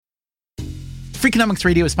Freakonomics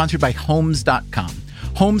Radio is sponsored by Homes.com.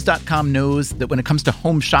 Homes.com knows that when it comes to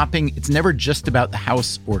home shopping, it's never just about the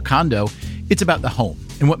house or condo, it's about the home.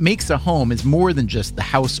 And what makes a home is more than just the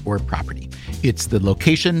house or property. It's the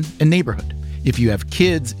location and neighborhood. If you have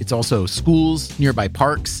kids, it's also schools, nearby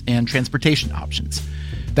parks, and transportation options.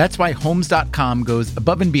 That's why Homes.com goes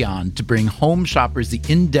above and beyond to bring home shoppers the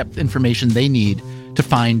in-depth information they need to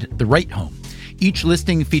find the right home. Each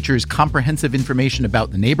listing features comprehensive information about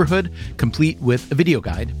the neighborhood, complete with a video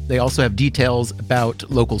guide. They also have details about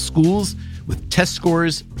local schools with test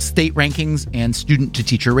scores, state rankings, and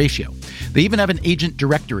student-to-teacher ratio. They even have an agent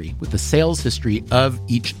directory with the sales history of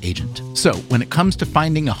each agent. So when it comes to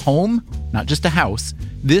finding a home, not just a house,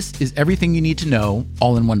 this is everything you need to know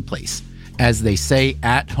all in one place. As they say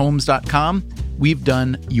at Homes.com, we've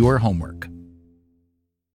done your homework.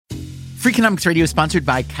 Freakonomics Radio is sponsored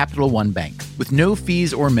by Capital One Bank. With no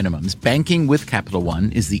fees or minimums, banking with Capital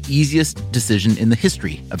One is the easiest decision in the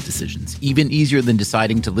history of decisions, even easier than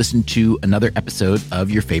deciding to listen to another episode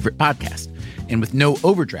of your favorite podcast. And with no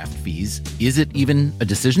overdraft fees, is it even a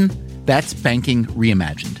decision? That's banking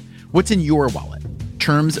reimagined. What's in your wallet?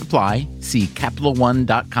 Terms apply. See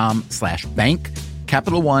CapitalOne.com/bank.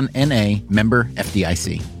 Capital One N.A. member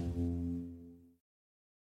FDIC.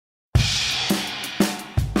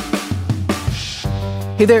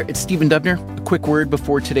 Hey there, it's Stephen Dubner. A quick word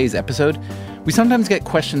before today's episode. We sometimes get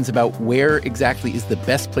questions about where exactly is the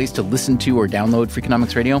best place to listen to or download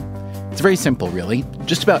Freakonomics Radio. It's very simple, really.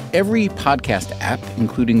 Just about every podcast app,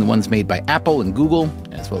 including the ones made by Apple and Google,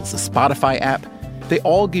 as well as the Spotify app, they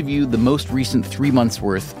all give you the most recent 3 months'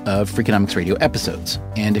 worth of Freakonomics Radio episodes.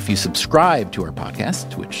 And if you subscribe to our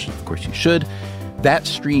podcast, which of course you should, that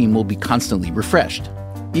stream will be constantly refreshed.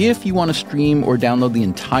 If you want to stream or download the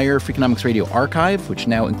entire Freakonomics Radio archive, which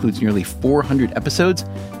now includes nearly 400 episodes,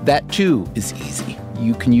 that too is easy.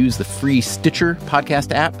 You can use the free Stitcher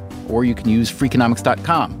podcast app, or you can use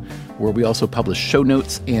Freakonomics.com, where we also publish show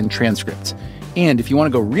notes and transcripts. And if you want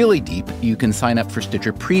to go really deep, you can sign up for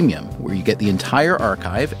Stitcher Premium, where you get the entire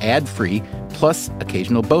archive ad-free, plus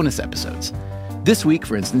occasional bonus episodes. This week,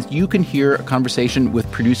 for instance, you can hear a conversation with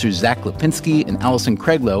producers Zach Lipinski and Allison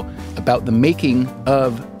Craiglow about the making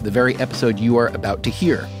of the very episode you are about to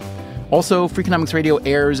hear. Also, Freakonomics Radio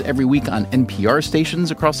airs every week on NPR stations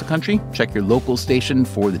across the country. Check your local station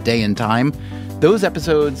for the day and time. Those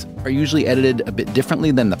episodes are usually edited a bit differently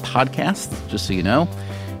than the podcasts, just so you know.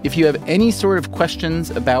 If you have any sort of questions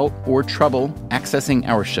about or trouble accessing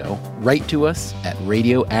our show, write to us at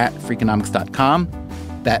radio@freakonomics.com.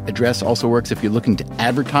 That address also works if you're looking to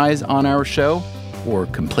advertise on our show or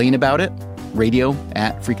complain about it.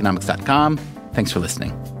 radio@freakonomics.com. Thanks for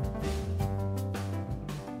listening.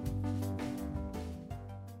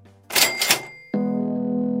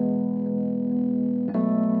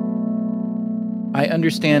 I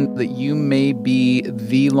understand that you may be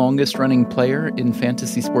the longest-running player in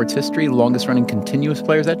fantasy sports history, longest-running continuous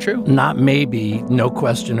player. Is that true? Not maybe, no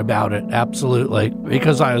question about it. Absolutely.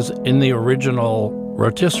 Because I was in the original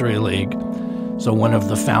Rotisserie League, so one of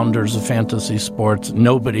the founders of fantasy sports.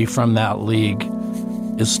 Nobody from that league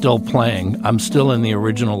is still playing. I'm still in the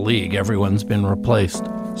original league. Everyone's been replaced.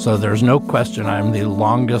 So there's no question I'm the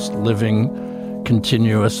longest living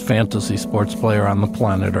continuous fantasy sports player on the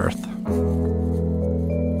planet Earth.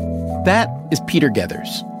 That is Peter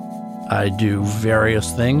Gethers. I do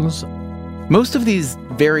various things. Most of these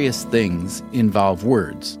various things involve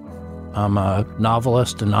words. I'm a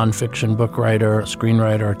novelist, a nonfiction book writer, a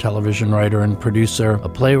screenwriter, a television writer and producer, a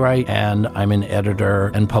playwright, and I'm an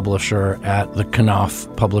editor and publisher at the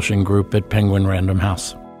Knopf Publishing Group at Penguin Random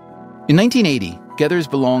House. In 1980, Gethers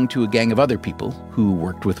belonged to a gang of other people who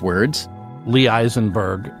worked with words. Lee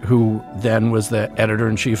Eisenberg, who then was the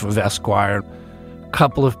editor-in-chief of Esquire, a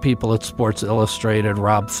couple of people at Sports Illustrated,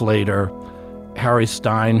 Rob Flater, Harry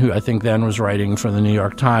Stein, who I think then was writing for the New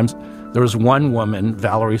York Times. There was one woman,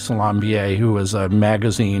 Valerie Salambier, who was a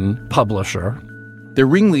magazine publisher. The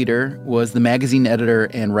ringleader was the magazine editor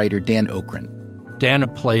and writer Dan Okren. Dan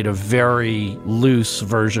played a very loose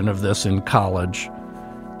version of this in college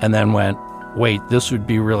and then went, wait, this would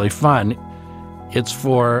be really fun. It's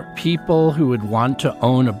for people who would want to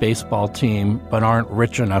own a baseball team but aren't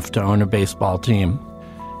rich enough to own a baseball team.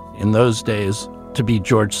 In those days, to be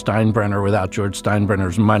George Steinbrenner without George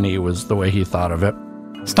Steinbrenner's money was the way he thought of it.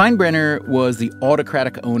 Steinbrenner was the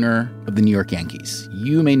autocratic owner of the New York Yankees.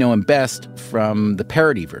 You may know him best from the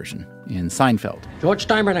parody version in Seinfeld. George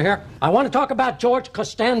Steinbrenner here. I want to talk about George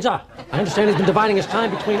Costanza. I understand he's been dividing his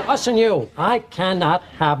time between us and you. I cannot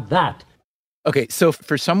have that. Okay, so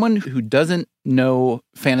for someone who doesn't know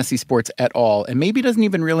fantasy sports at all, and maybe doesn't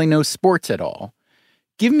even really know sports at all,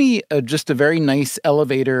 Give me just a very nice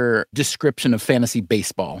elevator description of fantasy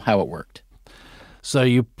baseball, how it worked. So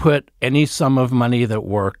you put any sum of money that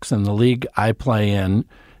works. In the league I play in,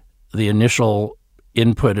 the initial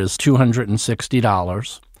input is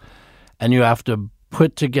 $260, and you have to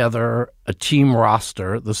put together a team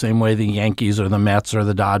roster the same way the Yankees or the Mets or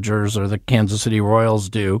the Dodgers or the Kansas City Royals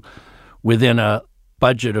do within a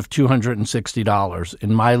budget of $260.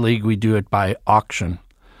 In my league, we do it by auction.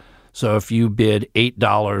 So if you bid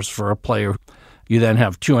 $8 for a player, you then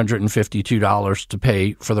have $252 to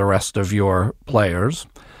pay for the rest of your players.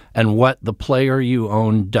 And what the player you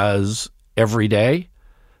own does every day,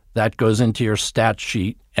 that goes into your stat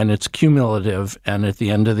sheet, and it's cumulative. And at the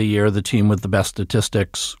end of the year, the team with the best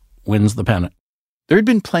statistics wins the pennant. There had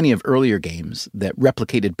been plenty of earlier games that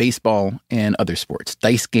replicated baseball and other sports,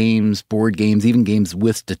 dice games, board games, even games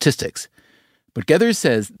with statistics. But Geathers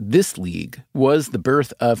says this league was the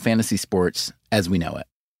birth of fantasy sports as we know it.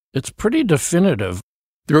 It's pretty definitive.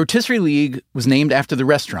 The Rotisserie League was named after the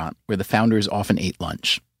restaurant where the founders often ate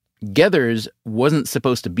lunch. Geathers wasn't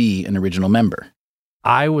supposed to be an original member.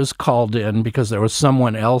 I was called in because there was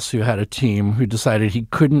someone else who had a team who decided he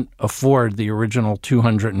couldn't afford the original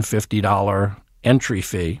 $250 entry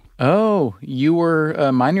fee. Oh, you were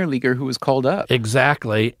a minor leaguer who was called up.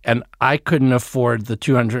 Exactly. And I couldn't afford the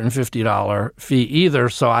 $250 fee either,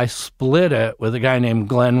 so I split it with a guy named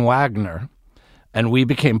Glenn Wagner. And we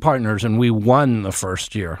became partners, and we won the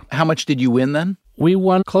first year. How much did you win then? We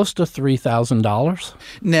won close to $3,000.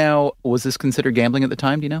 Now, was this considered gambling at the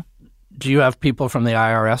time, do you know? Do you have people from the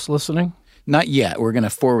IRS listening? Not yet. We're going to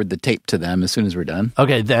forward the tape to them as soon as we're done.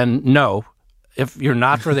 Okay, then no. If you're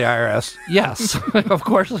not for the IRS, yes, of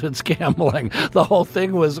course it's gambling. The whole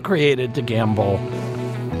thing was created to gamble.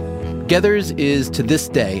 Geathers is, to this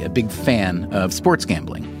day, a big fan of sports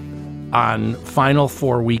gambling. On Final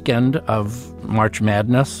Four weekend of March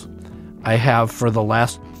Madness, I have for the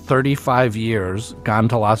last 35 years gone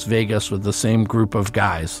to Las Vegas with the same group of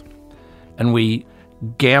guys. And we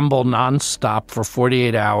gamble nonstop for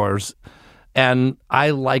 48 hours. And I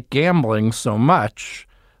like gambling so much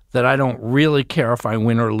that I don't really care if I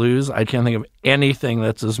win or lose. I can't think of anything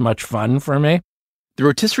that's as much fun for me. The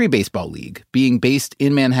Rotisserie Baseball League, being based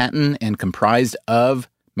in Manhattan and comprised of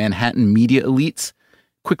Manhattan media elites,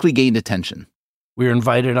 quickly gained attention. We were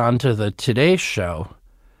invited onto the Today Show,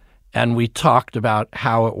 and we talked about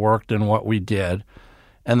how it worked and what we did.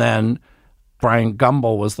 And then Brian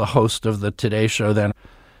Gumbel was the host of the Today Show then.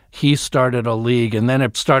 He started a league, and then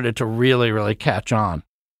it started to really, really catch on.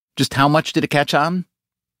 Just how much did it catch on?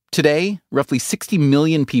 Today, roughly 60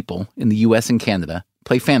 million people in the U.S. and Canada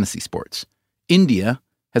play fantasy sports. India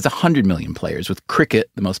has 100 million players, with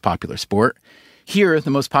cricket the most popular sport. Here, the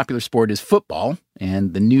most popular sport is football,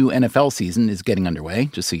 and the new NFL season is getting underway,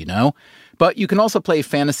 just so you know. But you can also play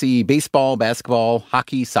fantasy baseball, basketball,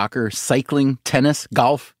 hockey, soccer, cycling, tennis,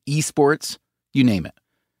 golf, esports, you name it.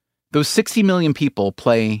 Those 60 million people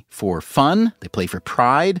play for fun, they play for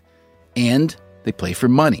pride, and they play for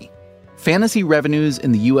money. Fantasy revenues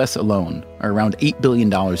in the U.S. alone are around $8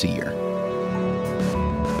 billion a year.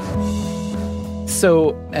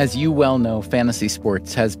 So, as you well know, fantasy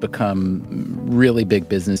sports has become really big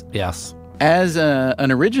business. Yes. As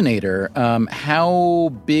an originator,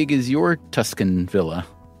 how big is your Tuscan villa?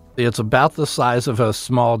 It's about the size of a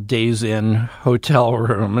small Days Inn hotel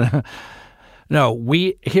room. No,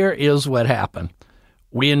 here is what happened.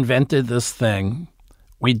 We invented this thing.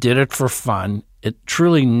 We did it for fun. It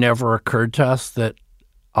truly never occurred to us that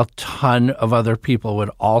a ton of other people would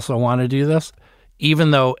also want to do this, even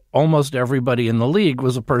though almost everybody in the league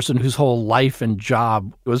was a person whose whole life and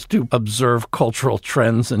job was to observe cultural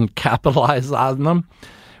trends and capitalize on them.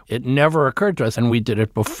 It never occurred to us, and we did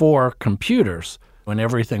it before computers. When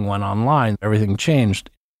everything went online, everything changed.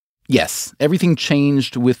 Yes, everything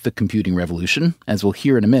changed with the computing revolution, as we'll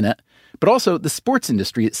hear in a minute. But also, the sports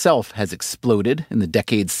industry itself has exploded in the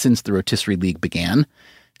decades since the Rotisserie League began.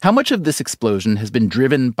 How much of this explosion has been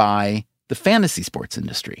driven by the fantasy sports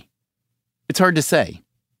industry? It's hard to say.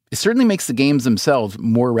 It certainly makes the games themselves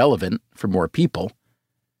more relevant for more people.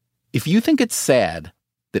 If you think it's sad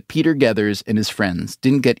that Peter Geathers and his friends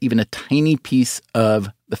didn't get even a tiny piece of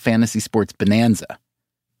the fantasy sports bonanza,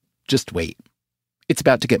 just wait. It's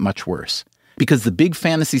about to get much worse. Because the big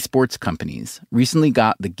fantasy sports companies recently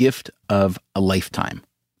got the gift of a lifetime,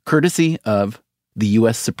 courtesy of the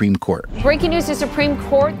U.S. Supreme Court. Breaking news: the Supreme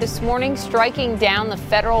Court this morning striking down the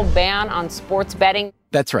federal ban on sports betting.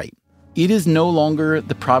 That's right. It is no longer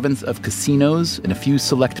the province of casinos in a few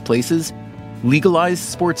select places. Legalized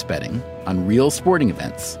sports betting on real sporting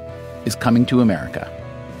events is coming to America.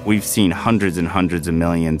 We've seen hundreds and hundreds of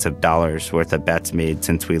millions of dollars worth of bets made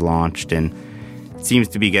since we launched, and it seems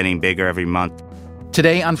to be getting bigger every month.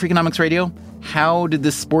 Today on Freakonomics Radio, how did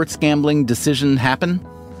this sports gambling decision happen?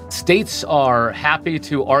 States are happy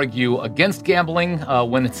to argue against gambling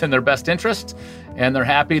when it's in their best interest, and they're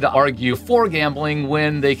happy to argue for gambling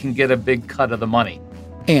when they can get a big cut of the money.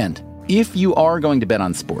 And if you are going to bet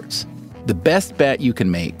on sports, the best bet you can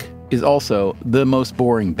make is also the most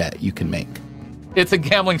boring bet you can make. It's a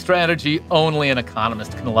gambling strategy only an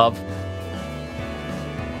economist can love.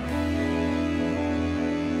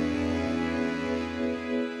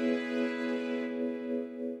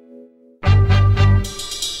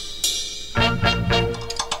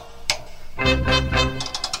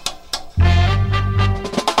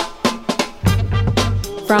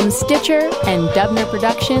 From Stitcher and Dubner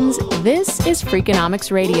Productions, this is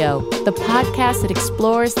Freakonomics Radio, the podcast that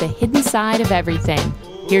explores the hidden side of everything.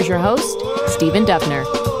 Here's your host, Stephen Dubner.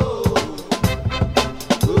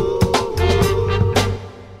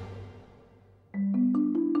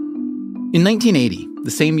 In 1980,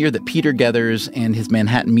 the same year that Peter Gethers and his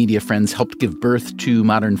Manhattan media friends helped give birth to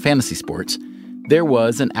modern fantasy sports, there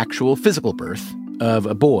was an actual physical birth of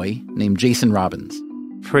a boy named Jason Robins.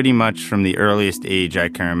 Pretty much from the earliest age I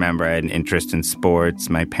can remember, I had an interest in sports.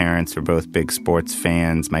 My parents were both big sports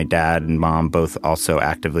fans. My dad and mom both also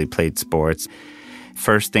actively played sports.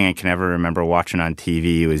 First thing I can ever remember watching on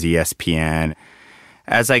TV was ESPN.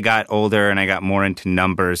 As I got older and I got more into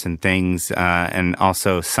numbers and things, and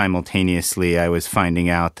also simultaneously I was finding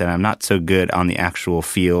out that I'm not so good on the actual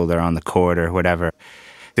field or on the court or whatever.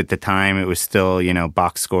 At the time, it was still,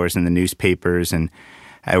 box scores in the newspapers, and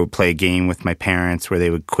I would play a game with my parents where they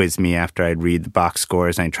would quiz me after I'd read the box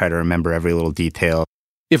scores, and I'd try to remember every little detail.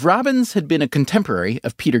 If Robins had been a contemporary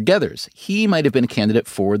of Peter Gethers, he might have been a candidate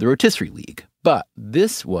for the Rotisserie League. But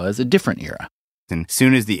this was a different era. And as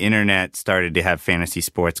soon as the internet started to have fantasy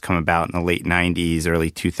sports come about in the late 90s,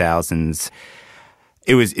 early 2000s,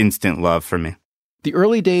 it was instant love for me. The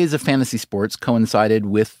early days of fantasy sports coincided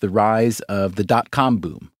with the rise of the dot-com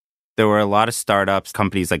boom. There were a lot of startups,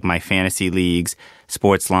 companies like My Fantasy Leagues,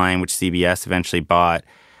 Sportsline, which CBS eventually bought.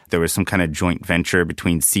 There was some kind of joint venture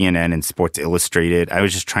between CNN and Sports Illustrated. I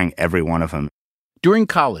was just trying every one of them. During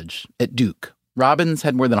college at Duke, Robins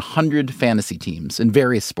had more than 100 fantasy teams in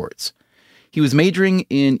various sports. He was majoring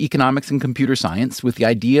in economics and computer science with the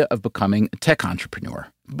idea of becoming a tech entrepreneur.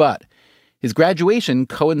 But his graduation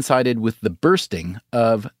coincided with the bursting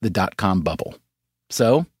of the dot-com bubble.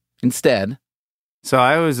 So, instead... So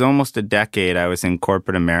I was almost a decade I was in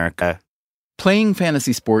corporate America. Playing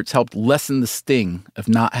fantasy sports helped lessen the sting of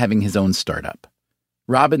not having his own startup.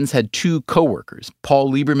 Robins had two coworkers,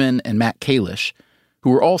 Paul Lieberman and Matt Kalish,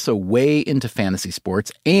 who were also way into fantasy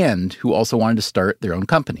sports and who also wanted to start their own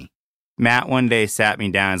company. Matt one day sat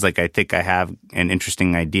me down and was like, I think I have an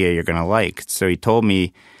interesting idea you're going to like. So he told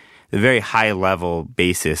me the very high-level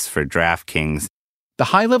basis for DraftKings. The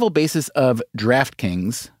high-level basis of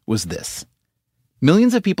DraftKings was this.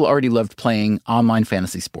 Millions of people already loved playing online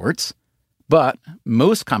fantasy sports, but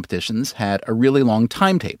most competitions had a really long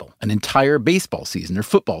timetable, an entire baseball season or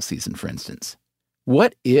football season, for instance.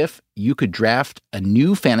 What if you could draft a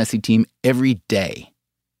new fantasy team every day?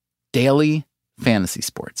 Daily fantasy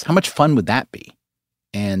sports. How much fun would that be?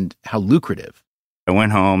 And how lucrative? I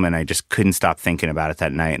went home and I just couldn't stop thinking about it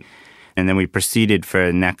that night. And then we proceeded for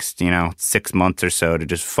the next, 6 months or so to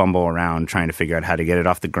just fumble around trying to figure out how to get it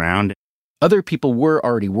off the ground. Other people were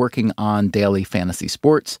already working on daily fantasy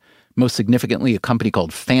sports, most significantly a company called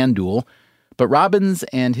FanDuel, but Robins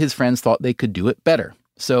and his friends thought they could do it better.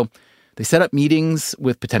 So they set up meetings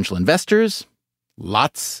with potential investors,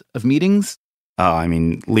 lots of meetings. At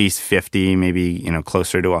least 50, maybe,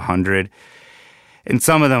 closer to 100. And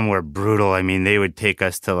some of them were brutal. They would take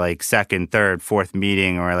us to second, third, fourth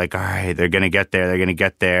meeting, and we're like, all right, they're going to get there.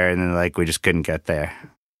 And then we just couldn't get there.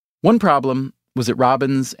 One problem was that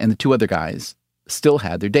Robins and the two other guys still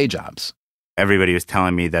had their day jobs. Everybody was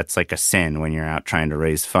telling me that's like a sin when you're out trying to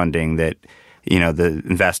raise funding, that, the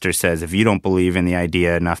investor says, if you don't believe in the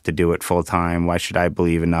idea enough to do it full time, why should I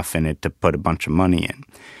believe enough in it to put a bunch of money in?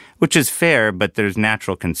 Which is fair, but there's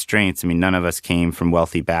natural constraints. None of us came from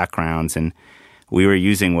wealthy backgrounds, and we were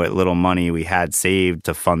using what little money we had saved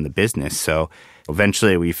to fund the business. So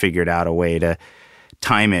eventually we figured out a way to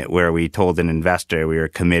time it where we told an investor we were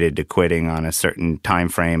committed to quitting on a certain time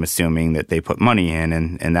frame, assuming that they put money in,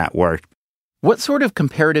 and that worked. What sort of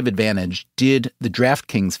comparative advantage did the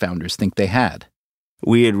DraftKings founders think they had?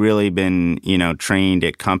 We had really been, trained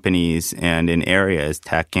at companies and in areas,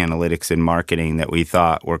 tech, analytics, and marketing, that we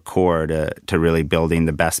thought were core to really building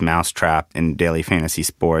the best mousetrap in daily fantasy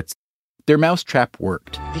sports. their mousetrap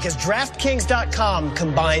worked. Because DraftKings.com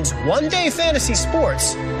combines one-day fantasy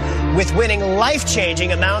sports with winning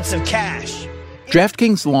life-changing amounts of cash.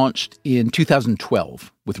 DraftKings launched in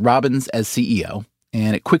 2012 with Robbins as CEO,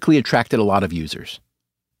 and it quickly attracted a lot of users.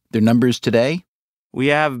 Their numbers today? We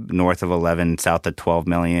have north of 11, south of 12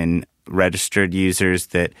 million registered users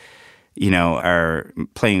that, are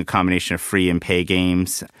playing a combination of free and pay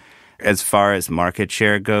games. As far as market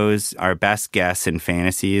share goes, our best guess in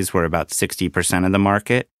fantasy is we're about 60% of the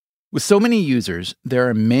market. With so many users, there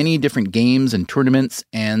are many different games and tournaments,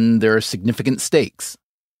 and there are significant stakes.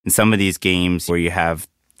 In some of these games where you have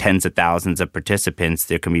tens of thousands of participants,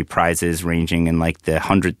 there can be prizes ranging in like the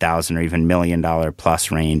 $100,000 or even $1 million plus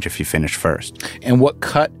range if you finish first. And what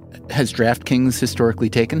cut has DraftKings historically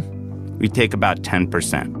taken? We take about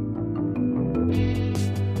 10%.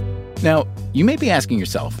 Now, you may be asking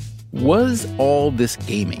yourself, was all this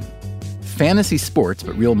gaming, fantasy sports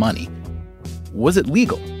but real money, was it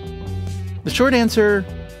legal? The short answer,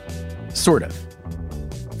 sort of.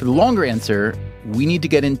 For the longer answer, we need to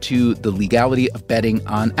get into the legality of betting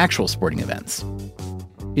on actual sporting events.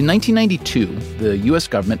 In 1992, the U.S.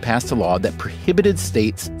 government passed a law that prohibited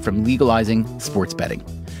states from legalizing sports betting.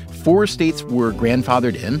 4 states were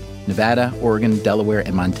grandfathered in: Nevada, Oregon, Delaware,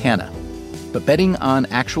 and Montana. But betting on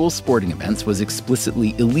actual sporting events was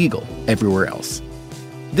explicitly illegal everywhere else.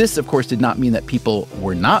 This, of course, did not mean that people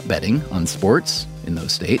were not betting on sports in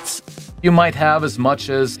those states. You might have as much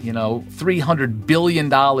as, $300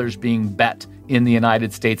 billion being bet in the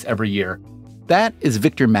United States every year. That is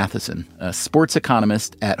Victor Matheson, a sports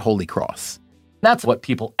economist at Holy Cross. That's what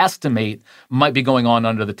people estimate might be going on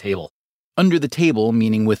under the table. Under the table,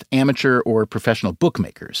 meaning with amateur or professional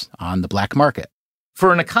bookmakers on the black market.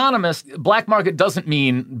 For an economist, black market doesn't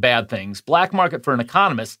mean bad things. Black market for an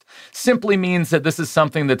economist simply means that this is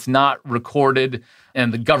something that's not recorded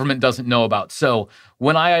and the government doesn't know about. So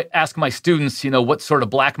when I ask my students, what sort of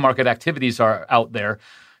black market activities are out there,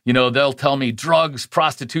 they'll tell me drugs,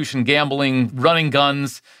 prostitution, gambling, running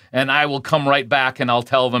guns, and I will come right back and I'll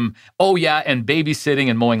tell them, oh yeah, and babysitting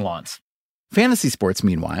and mowing lawns. Fantasy sports,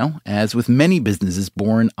 meanwhile, as with many businesses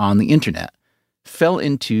born on the internet, fell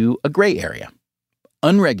into a gray area.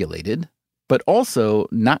 Unregulated, but also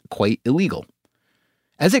not quite illegal.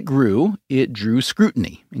 As it grew, it drew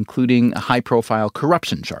scrutiny, including a high-profile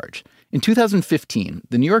corruption charge. In 2015,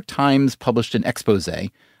 the New York Times published an expose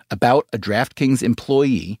about a DraftKings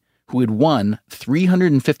employee who had won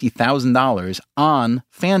 $350,000 on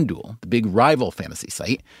FanDuel, the big rival fantasy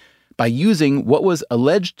site, by using what was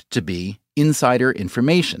alleged to be insider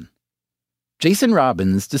information. Jason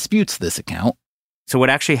Robbins disputes this account. So what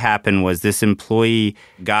actually happened was this employee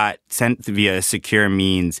got sent via secure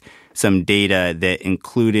means some data that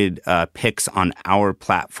included picks on our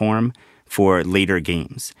platform for later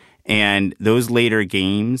games. And those later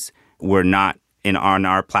games were not on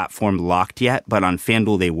our platform locked yet, but on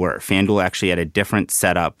FanDuel they were. FanDuel actually had a different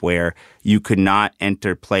setup where you could not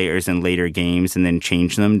enter players in later games and then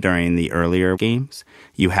change them during the earlier games.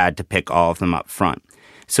 You had to pick all of them up front.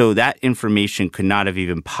 So that information could not have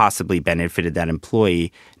even possibly benefited that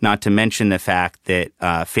employee, not to mention the fact that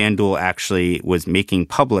FanDuel actually was making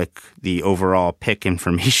public the overall pick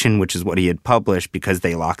information, which is what he had published because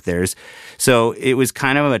they locked theirs. So it was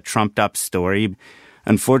kind of a trumped-up story.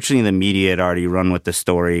 Unfortunately, the media had already run with the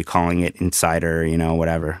story, calling it insider,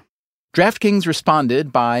 whatever. DraftKings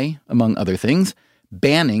responded by, among other things,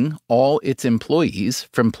 banning all its employees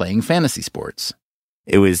from playing fantasy sports.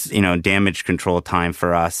 It was, damage control time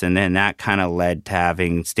for us. And then that kind of led to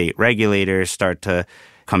having state regulators start to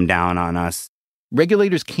come down on us.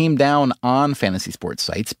 Regulators came down on fantasy sports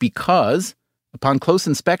sites because, upon close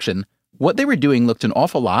inspection, what they were doing looked an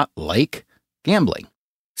awful lot like gambling.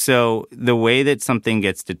 So the way that something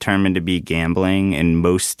gets determined to be gambling in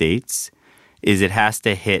most states is it has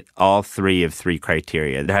to hit all 3 of 3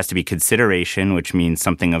 criteria. There has to be consideration, which means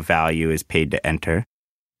something of value is paid to enter.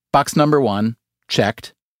 Box number 1.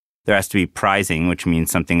 Checked. There has to be prizing, which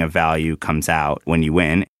means something of value comes out when you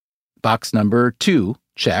win. Box number 2,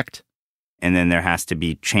 checked. And then there has to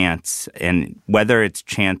be chance. And whether it's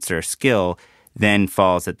chance or skill then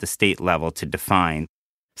falls at the state level to define.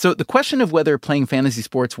 So the question of whether playing fantasy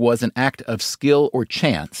sports was an act of skill or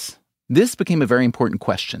chance, this became a very important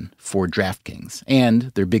question for DraftKings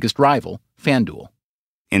and their biggest rival, FanDuel.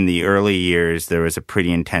 In the early years, there was a pretty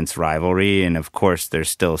intense rivalry, and of course, there's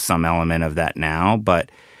still some element of that now. But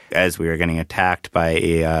as we were getting attacked by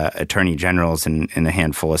attorney generals in a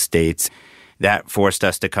handful of states, that forced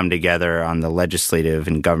us to come together on the legislative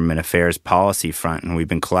and government affairs policy front, and we've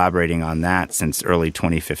been collaborating on that since early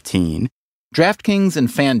 2015. DraftKings and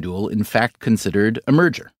FanDuel, in fact, considered a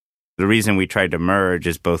merger. The reason we tried to merge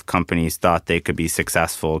is both companies thought they could be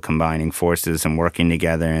successful combining forces and working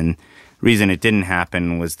together. And the reason it didn't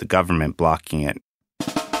happen was the government blocking it.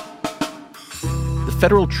 The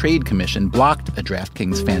Federal Trade Commission blocked a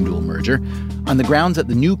DraftKings FanDuel merger on the grounds that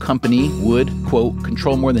the new company would, quote,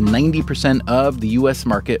 control more than 90% of the U.S.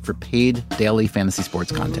 market for paid daily fantasy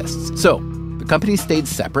sports contests. So the companies stayed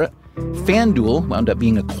separate. FanDuel wound up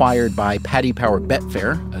being acquired by Paddy Power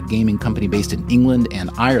Betfair, a gaming company based in England and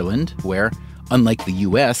Ireland, where, unlike the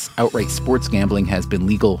U.S., outright sports gambling has been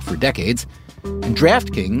legal for decades. And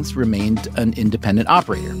DraftKings remained an independent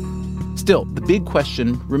operator. Still, the big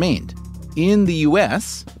question remained. In the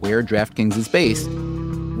U.S., where DraftKings is based,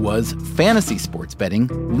 was fantasy sports betting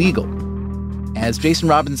legal? As Jason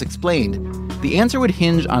Robbins explained, the answer would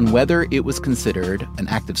hinge on whether it was considered an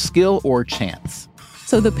act of skill or chance.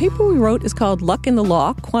 So the paper we wrote is called Luck and the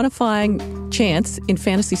Law, Quantifying Chance in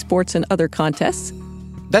Fantasy Sports and Other Contests.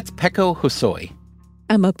 That's Pekka Hosoi.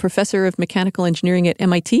 I'm a professor of mechanical engineering at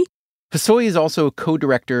MIT. Hosoi is also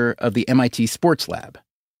co-director of the MIT Sports Lab.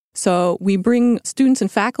 So we bring students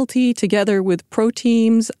and faculty together with pro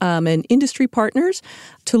teams and industry partners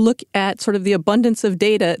to look at sort of the abundance of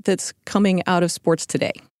data that's coming out of sports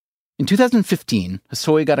today. In 2015,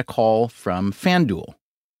 Hosoi got a call from FanDuel.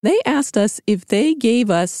 They asked us if they gave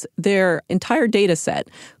us their entire data set,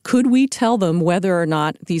 could we tell them whether or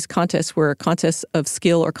not these contests were contests of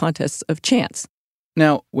skill or contests of chance?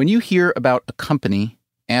 Now, when you hear about a company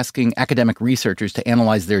asking academic researchers to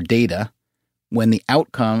analyze their data, when the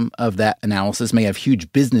outcome of that analysis may have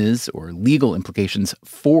huge business or legal implications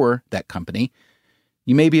for that company,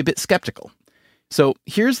 you may be a bit skeptical. So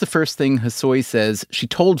here's the first thing Hosoi says she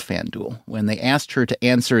told FanDuel when they asked her to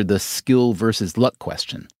answer the skill versus luck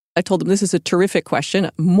question. I told them this is a terrific question.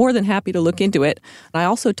 I'm more than happy to look into it. And I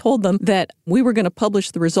also told them that we were going to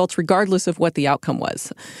publish the results regardless of what the outcome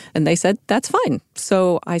was. And they said, that's fine.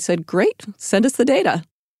 So I said, great, send us the data.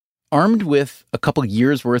 Armed with a couple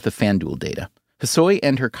years' worth of FanDuel data, Hosoi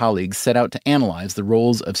and her colleagues set out to analyze the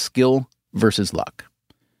roles of skill versus luck.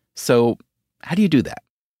 So how do you do that?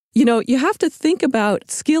 You know, you have to think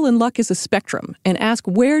about skill and luck as a spectrum and ask,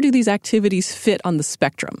 where do these activities fit on the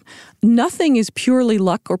spectrum? Nothing is purely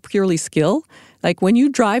luck or purely skill. Like when you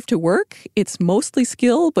drive to work, it's mostly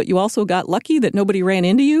skill, but you also got lucky that nobody ran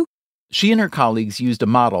into you. She and her colleagues used a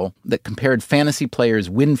model that compared fantasy players'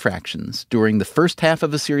 win fractions during the first half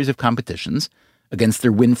of a series of competitions against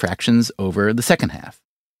their win fractions over the second half.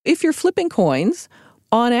 If you're flipping coins,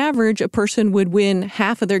 on average, a person would win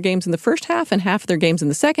half of their games in the first half and half of their games in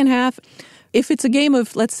the second half. If it's a game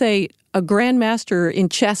of, let's say, a grandmaster in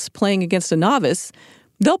chess playing against a novice,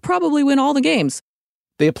 they'll probably win all the games.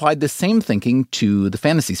 They applied the same thinking to the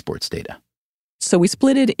fantasy sports data. So we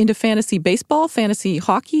split it into fantasy baseball, fantasy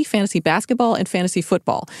hockey, fantasy basketball, and fantasy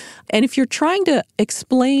football. And if you're trying to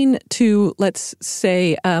explain to, let's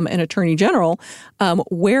say, an attorney general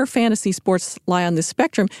where fantasy sports lie on this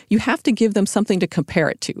spectrum, you have to give them something to compare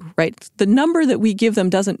it to, right? The number that we give them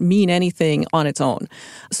doesn't mean anything on its own.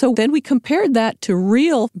 So then we compared that to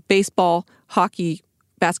real baseball, hockey,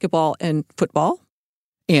 basketball, and football.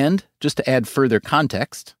 And just to add further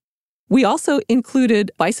context, we also included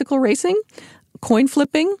bicycle racing, coin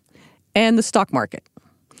flipping, and the stock market.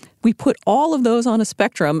 We put all of those on a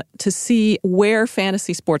spectrum to see where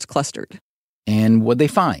fantasy sports clustered. And what'd they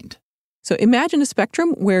find? So imagine a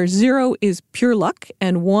spectrum where 0 is pure luck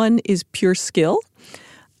and 1 is pure skill.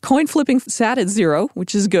 Coin flipping sat at 0,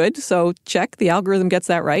 which is good, so check, the algorithm gets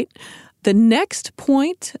that right. The next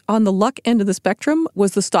point on the luck end of the spectrum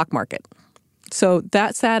was the stock market. So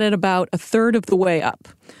that sat at about a third of the way up.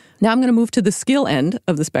 Now I'm going to move to the skill end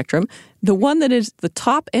of the spectrum. The one that is the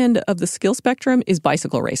top end of the skill spectrum is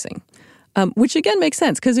bicycle racing, which again makes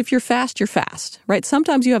sense because if you're fast, right?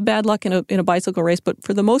 Sometimes you have bad luck in a bicycle race, but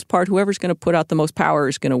for the most part, whoever's going to put out the most power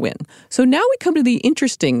is going to win. So now we come to the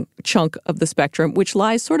interesting chunk of the spectrum, which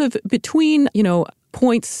lies sort of between,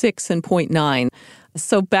 0.6 and 0.9.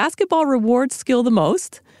 So basketball rewards skill the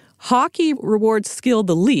most. Hockey rewards skill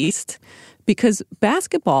the least because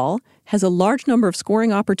basketball has a large number of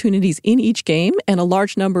scoring opportunities in each game and a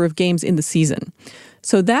large number of games in the season.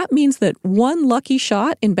 So that means that one lucky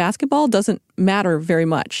shot in basketball doesn't matter very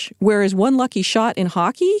much, whereas one lucky shot in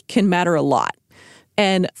hockey can matter a lot.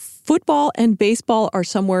 And football and baseball are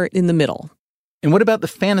somewhere in the middle. And what about the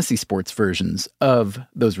fantasy sports versions of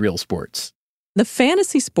those real sports? The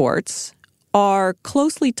fantasy sports are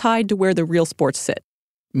closely tied to where the real sports sit.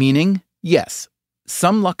 Meaning, yes,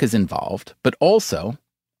 some luck is involved, but also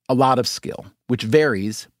a lot of skill, which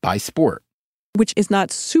varies by sport. which is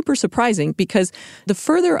not super surprising because the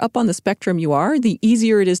further up on the spectrum you are, the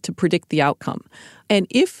easier it is to predict the outcome. And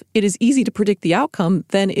if it is easy to predict the outcome,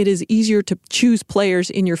 then it is easier to choose players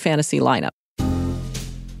in your fantasy lineup.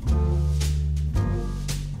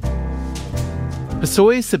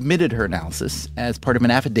 Hosoi submitted her analysis as part of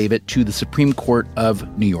an affidavit to the Supreme Court of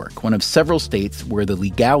New York, one of several states where the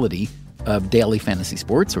legality of daily fantasy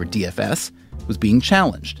sports, or DFS, was being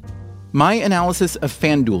challenged. My analysis of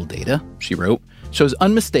FanDuel data, she wrote, shows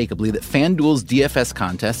unmistakably that FanDuel's DFS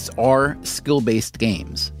contests are skill-based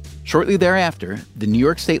games. Shortly thereafter, the New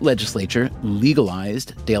York State legislature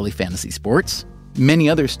legalized daily fantasy sports. Many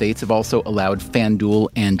other states have also allowed FanDuel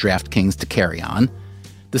and DraftKings to carry on.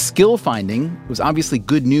 The skill finding was obviously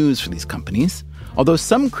good news for these companies, although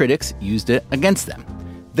some critics used it against them.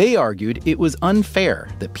 They argued it was unfair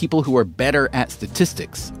that people who are better at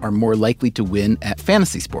statistics are more likely to win at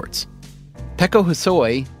fantasy sports. Peko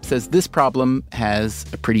Hosoi says this problem has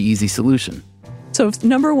a pretty easy solution. So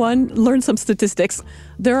number one, learn some statistics.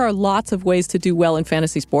 There are lots of ways to do well in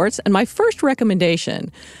fantasy sports. And my first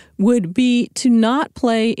recommendation would be to not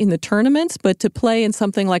play in the tournaments, but to play in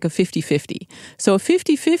something like a 50-50. So a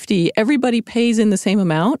 50-50, everybody pays in the same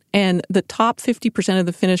amount, and the top 50% of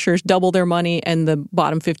the finishers double their money, and the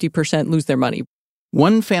bottom 50% lose their money.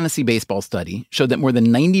 One fantasy baseball study showed that more than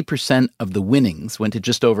 90% of the winnings went to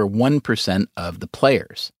just over 1% of the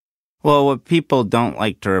players. Well, what people don't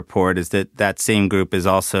like to report is that that same group is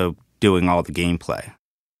also doing all the gameplay.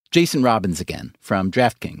 Jason Robbins again, from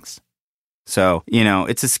DraftKings. So,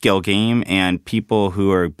 it's a skill game, and people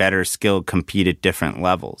who are better skilled compete at different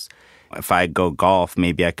levels. If I go golf,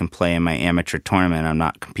 maybe I can play in my amateur tournament. I'm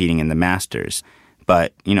not competing in the Masters.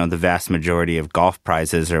 But, the vast majority of golf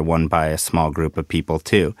prizes are won by a small group of people,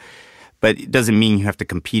 too. But it doesn't mean you have to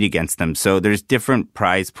compete against them. So there's different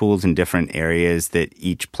prize pools in different areas that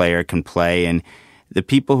each player can play. And the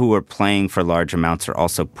people who are playing for large amounts are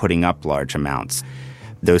also putting up large amounts.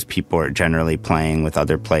 Those people are generally playing with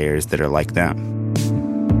other players that are like them.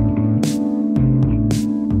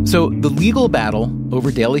 So the legal battle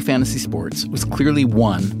over daily fantasy sports was clearly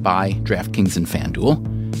won by DraftKings and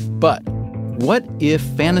FanDuel. But what if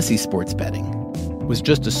fantasy sports betting was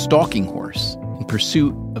just a stalking horse in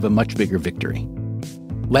pursuit of a much bigger victory?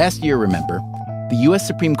 Last year, remember, the U.S.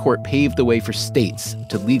 Supreme Court paved the way for states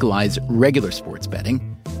to legalize regular sports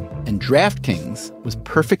betting, and DraftKings was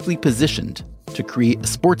perfectly positioned to create a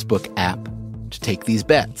sportsbook app to take these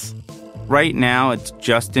bets. Right now, it's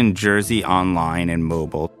just in Jersey online and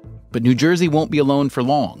mobile. But New Jersey won't be alone for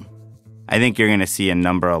long. I think you're going to see a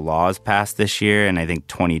number of laws passed this year, and I think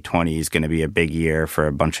 2020 is going to be a big year for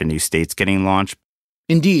a bunch of new states getting launched.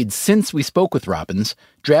 Indeed, since we spoke with Robbins,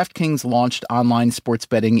 DraftKings launched online sports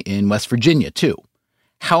betting in West Virginia, too.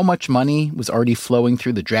 How much money was already flowing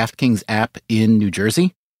through the DraftKings app in New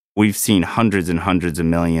Jersey? We've seen hundreds and hundreds of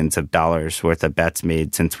millions of dollars worth of bets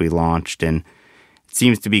made since we launched, and it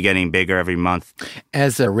seems to be getting bigger every month.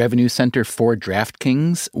 As a revenue center for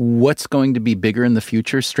DraftKings, what's going to be bigger in the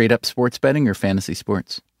future, straight-up sports betting or fantasy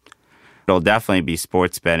sports? It'll definitely be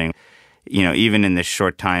sports betting. Even in this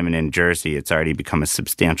short time and in Jersey, it's already become a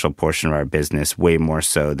substantial portion of our business, way more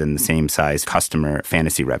so than the same size customer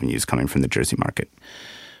fantasy revenues coming from the Jersey market.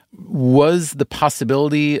 Was the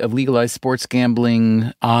possibility of legalized sports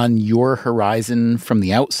gambling on your horizon from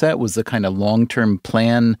the outset? Was the kind of long-term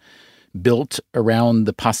plan built around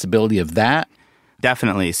the possibility of that?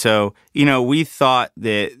 Definitely. So, we thought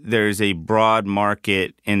that there's a broad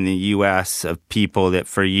market in the U.S. of people that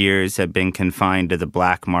for years have been confined to the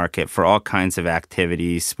black market for all kinds of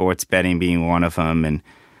activities, sports betting being one of them. And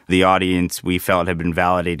the audience, we felt, had been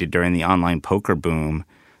validated during the online poker boom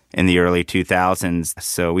in the early 2000s.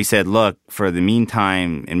 So we said, look, for the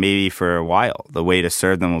meantime, and maybe for a while, the way to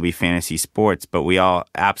serve them will be fantasy sports. But we all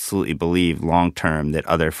absolutely believe long-term that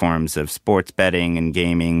other forms of sports betting and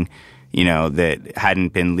gaming, that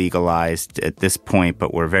hadn't been legalized at this point,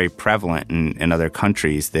 but were very prevalent in other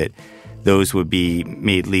countries, that those would be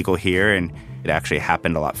made legal here. And it actually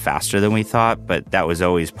happened a lot faster than we thought, but that was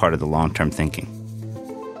always part of the long-term thinking.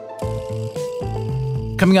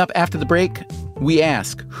 Coming up after the break, we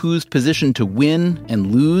ask who's positioned to win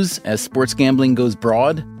and lose as sports gambling goes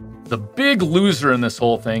broad. The big loser in this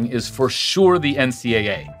whole thing is for sure the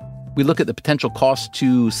NCAA. We look at the potential cost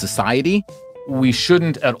to society. We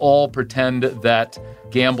shouldn't at all pretend that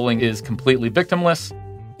gambling is completely victimless.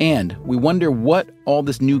 And we wonder what all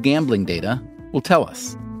this new gambling data will tell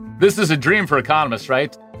us. This is a dream for economists,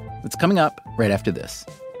 right? It's coming up right after this.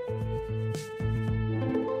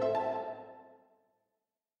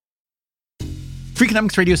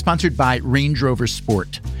 Freakonomics Radio is sponsored by Range Rover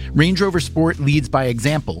Sport. Range Rover Sport leads by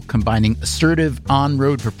example, combining assertive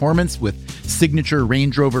on-road performance with signature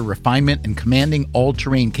Range Rover refinement and commanding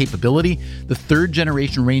all-terrain capability. The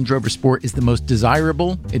third-generation Range Rover Sport is the most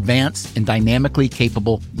desirable, advanced, and dynamically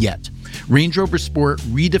capable yet. Range Rover Sport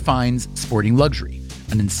redefines sporting luxury,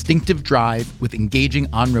 an instinctive drive with engaging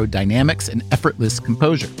on-road dynamics and effortless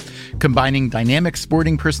composure. Combining dynamic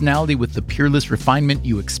sporting personality with the peerless refinement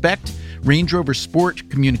you expect, Range Rover Sport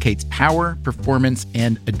communicates power, performance,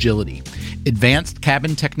 and agility. Advanced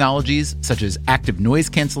cabin technologies such as active noise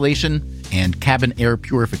cancellation and cabin air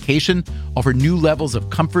purification offer new levels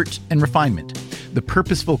of comfort and refinement. The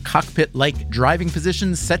purposeful cockpit-like driving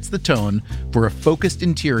position sets the tone for a focused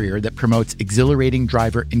interior that promotes exhilarating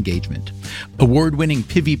driver engagement. Award-winning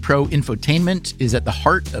Pivi Pro infotainment is at the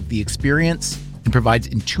heart of the experience and provides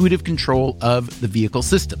intuitive control of the vehicle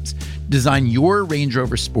systems. Design your Range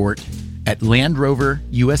Rover Sport at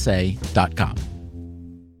LandRoverUSA.com.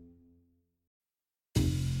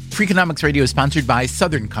 Freakonomics Radio is sponsored by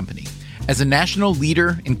Southern Company. As a national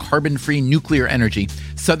leader in carbon-free nuclear energy,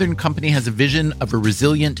 Southern Company has a vision of a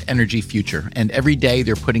resilient energy future, and every day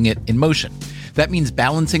they're putting it in motion. That means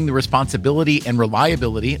balancing the responsibility and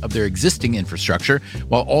reliability of their existing infrastructure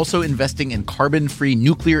while also investing in carbon-free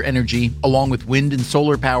nuclear energy along with wind and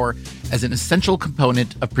solar power as an essential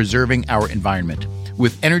component of preserving our environment.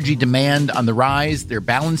 With energy demand on the rise, their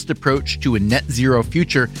balanced approach to a net zero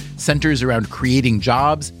future centers around creating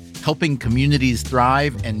jobs, helping communities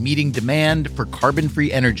thrive, and meeting demand for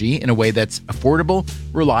carbon-free energy in a way that's affordable,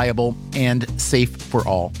 reliable, and safe for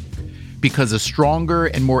all. Because a stronger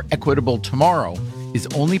and more equitable tomorrow is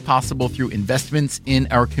only possible through investments in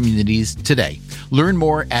our communities today. Learn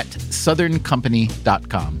more at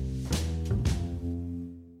southerncompany.com.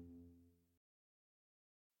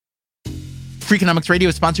 Freakonomics Radio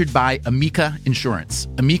is sponsored by Amica Insurance.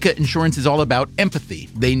 Amica Insurance is all about empathy.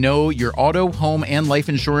 They know your auto, home, and life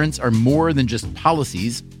insurance are more than just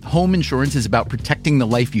policies. Home insurance is about protecting the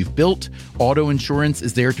life you've built. Auto insurance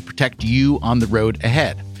is there to protect you on the road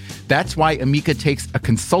ahead. That's why Amica takes a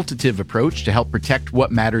consultative approach to help protect what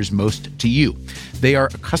matters most to you. They are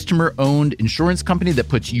a customer-owned insurance company that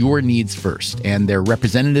puts your needs first, and their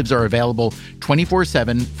representatives are available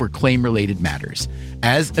 24/7 for claim-related matters.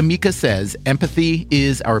 As Amica says, empathy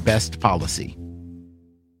is our best policy.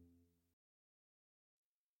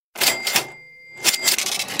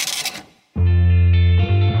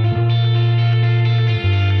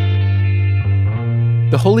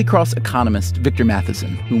 The Holy Cross economist Victor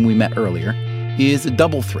Matheson, whom we met earlier, is a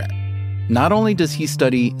double threat. Not only does he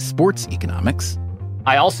study sports economics,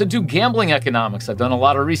 I also do gambling economics. I've done a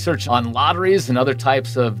lot of research on lotteries and other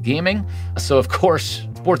types of gaming. So, of course,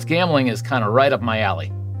 sports gambling is kind of right up my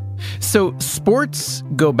alley. So sports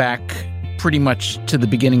go back pretty much to the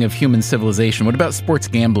beginning of human civilization. What about sports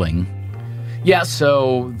gambling? Yeah,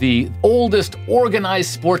 so the oldest organized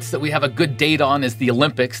sports that we have a good date on is the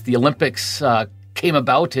Olympics. The Olympics came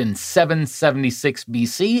about in 776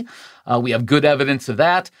 BC. We have good evidence of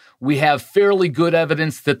that. We have fairly good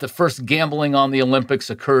evidence that the first gambling on the Olympics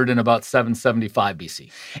occurred in about 775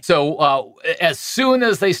 BC. So as soon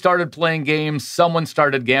as they started playing games, someone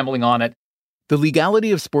started gambling on it. The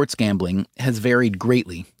legality of sports gambling has varied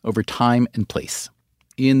greatly over time and place.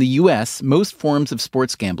 In the U.S., most forms of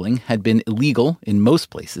sports gambling had been illegal in most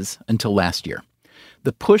places until last year.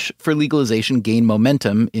 The push for legalization gained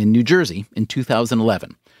momentum in New Jersey in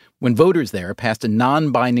 2011, when voters there passed a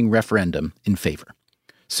non-binding referendum in favor.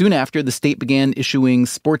 Soon after, the state began issuing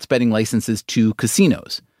sports betting licenses to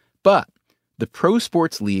casinos. But the pro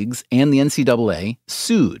sports leagues and the NCAA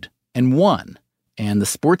sued and won, and the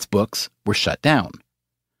sports books were shut down.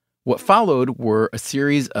 What followed were a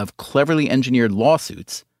series of cleverly engineered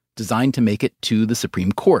lawsuits designed to make it to the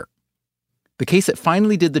Supreme Court. The case that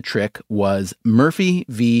finally did the trick was Murphy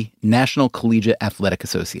v. National Collegiate Athletic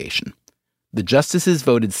Association. The justices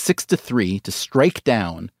voted 6-3 to strike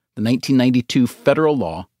down the 1992 federal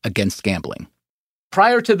law against gambling.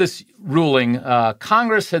 Prior to this ruling,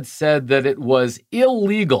 Congress had said that it was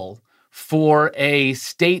illegal for a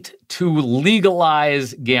state to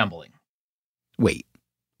legalize gambling. Wait,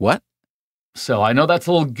 what? So I know that's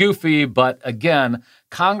a little goofy, but again,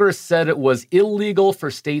 Congress said it was illegal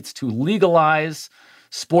for states to legalize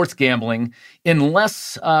sports gambling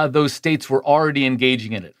unless those states were already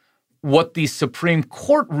engaging in it. What the Supreme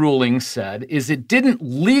Court ruling said is it didn't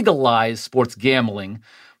legalize sports gambling,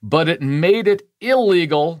 but it made it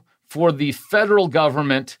illegal for the federal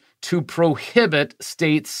government to prohibit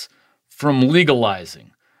states from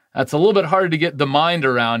legalizing. That's a little bit hard to get the mind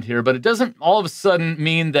around here, but it doesn't all of a sudden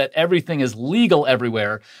mean that everything is legal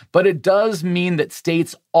everywhere, but it does mean that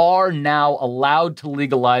states are now allowed to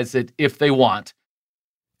legalize it if they want.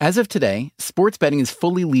 As of today, sports betting is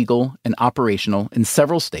fully legal and operational in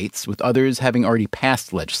several states, with others having already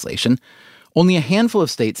passed legislation. Only a handful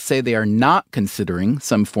of states say they are not considering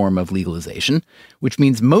some form of legalization, which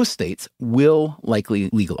means most states will likely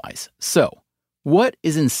legalize. So, what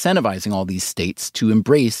is incentivizing all these states to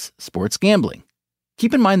embrace sports gambling?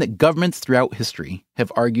 Keep in mind that governments throughout history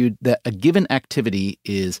have argued that a given activity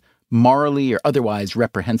is morally or otherwise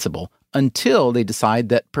reprehensible until they decide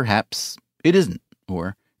that perhaps it isn't,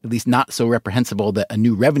 or at least not so reprehensible that a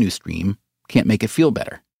new revenue stream can't make it feel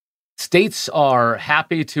better. States are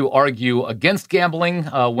happy to argue against gambling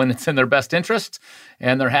when it's in their best interest,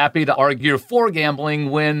 and they're happy to argue for gambling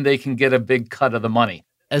when they can get a big cut of the money.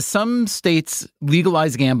 As some states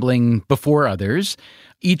legalize gambling before others,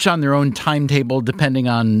 each on their own timetable, depending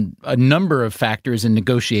on a number of factors and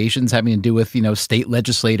negotiations having to do with, state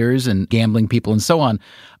legislators and gambling people and so on.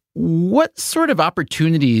 What sort of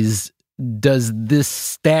opportunities does this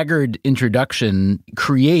staggered introduction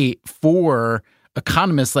create for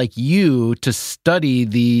economists like you to study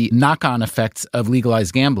the knock-on effects of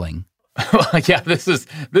legalized gambling? Yeah, this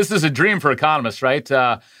is a dream for economists, right?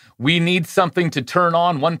 We need something to turn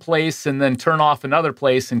on one place and then turn off another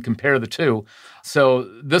place and compare the two. So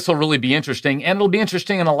this will really be interesting. And it'll be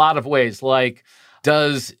interesting in a lot of ways. Like,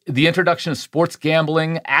 does the introduction of sports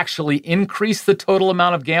gambling actually increase the total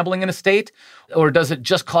amount of gambling in a state? Or does it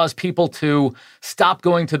just cause people to stop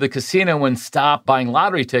going to the casino and stop buying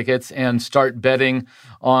lottery tickets and start betting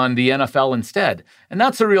on the NFL instead? And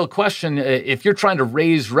that's a real question. If you're trying to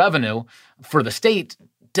raise revenue for the state,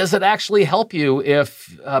 does it actually help you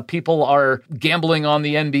if people are gambling on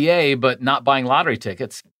the NBA but not buying lottery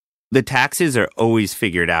tickets? The taxes are always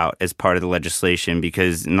figured out as part of the legislation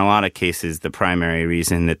because in a lot of cases, the primary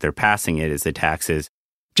reason that they're passing it is the taxes.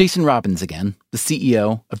 Jason Robbins again, the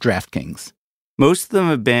CEO of DraftKings. Most of them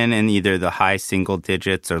have been in either the high single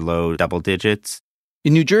digits or low double digits.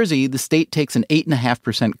 In New Jersey, the state takes an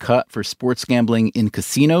 8.5% cut for sports gambling in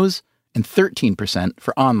casinos and 13%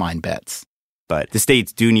 for online bets. But the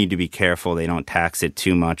states do need to be careful they don't tax it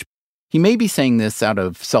too much. He may be saying this out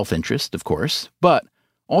of self-interest, of course, but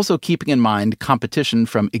also keeping in mind competition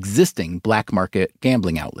from existing black market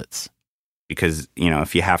gambling outlets. Because,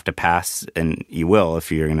 if you have to pass, and you will if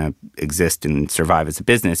you're going to exist and survive as a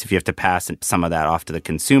business, if you have to pass some of that off to the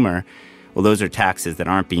consumer, well, those are taxes that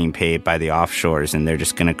aren't being paid by the offshores, and they're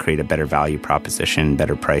just going to create a better value proposition,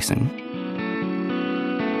 better pricing.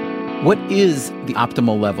 What is the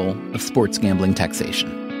optimal level of sports gambling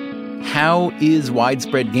taxation? How is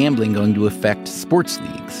widespread gambling going to affect sports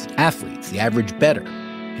leagues, athletes, the average bettor,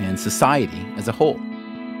 and society as a whole?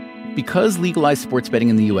 Because legalized sports betting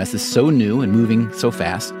in the U.S. is so new and moving so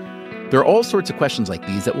fast, there are all sorts of questions like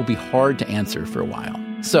these that will be hard to answer for a while.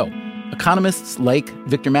 So, economists like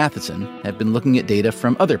Victor Matheson have been looking at data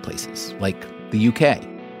from other places, like the UK.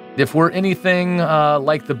 If we're anything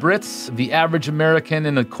like the Brits, the average American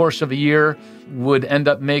in the course of a year would end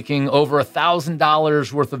up making over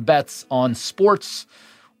 $1,000 worth of bets on sports.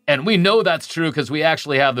 And we know that's true because we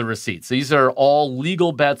actually have the receipts. These are all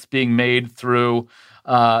legal bets being made through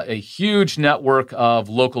a huge network of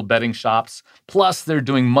local betting shops. Plus, they're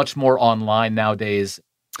doing much more online nowadays.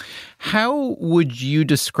 How would you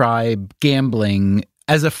describe gambling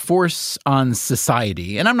as a force on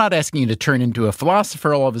society? And I'm not asking you to turn into a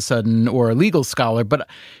philosopher all of a sudden or a legal scholar, but,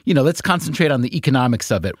 let's concentrate on the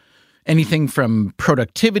economics of it. Anything from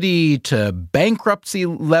productivity to bankruptcy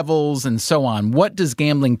levels and so on. What does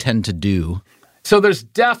gambling tend to do? So there's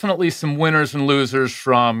definitely some winners and losers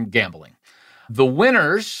from gambling. The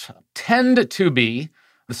winners tend to be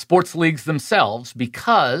the sports leagues themselves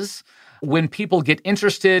because when people get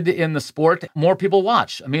interested in the sport, more people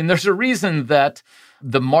watch. I mean, there's a reason that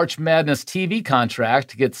the March Madness TV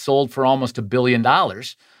contract gets sold for almost $1 billion.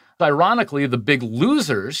 Ironically, the big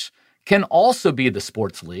losers can also be the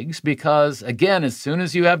sports leagues because, again, as soon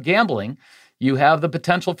as you have gambling, you have the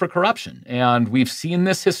potential for corruption. And we've seen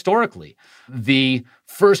this historically. The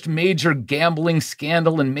first major gambling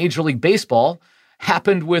scandal in Major League Baseball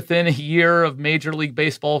happened within a year of Major League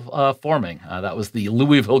Baseball forming. That was the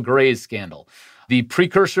Louisville Grays scandal. The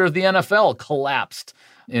precursor of the NFL collapsed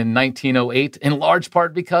in 1908, in large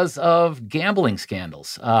part because of gambling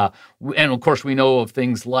scandals. And, of course, we know of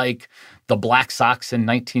things like the Black Sox in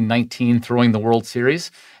 1919 throwing the World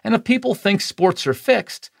Series. And if people think sports are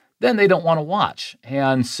fixed, then they don't want to watch.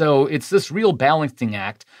 And so it's this real balancing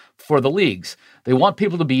act for the leagues. They want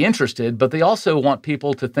people to be interested, but they also want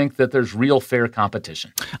people to think that there's real fair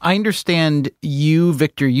competition. I understand you,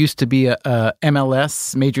 Victor, used to be a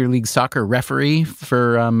MLS, Major League Soccer referee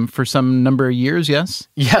for some number of years, yes?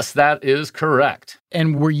 Yes, that is correct.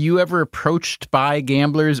 And were you ever approached by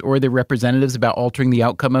gamblers or their representatives about altering the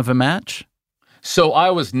outcome of a match? So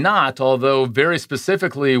I was not, although very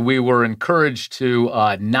specifically we were encouraged to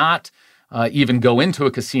not even go into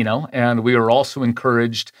a casino, and we were also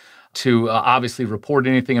encouraged to obviously report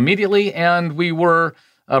anything immediately, and we were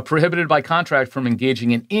prohibited by contract from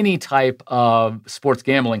engaging in any type of sports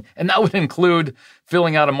gambling, and that would include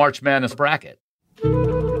filling out a March Madness bracket.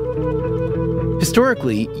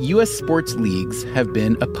 Historically, U.S. sports leagues have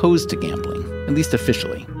been opposed to gambling, at least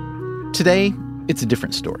officially. Today, it's a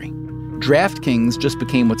different story. DraftKings just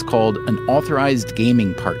became what's called an authorized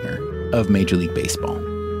gaming partner of Major League Baseball.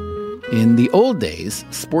 In the old days,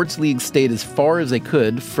 sports leagues stayed as far as they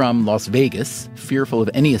could from Las Vegas, fearful of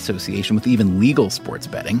any association with even legal sports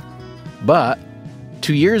betting. But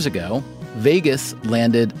 2 years ago, Vegas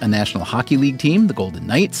landed a National Hockey League team, the Golden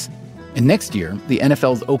Knights, and next year, the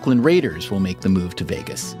NFL's Oakland Raiders will make the move to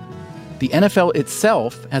Vegas. The NFL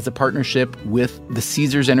itself has a partnership with the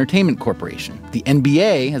Caesars Entertainment Corporation. The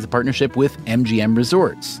NBA has a partnership with MGM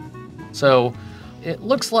Resorts. So it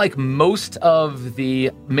looks like most of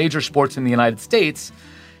the major sports in the United States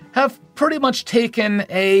have pretty much taken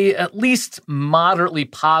a at least moderately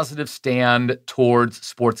positive stand towards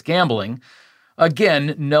sports gambling.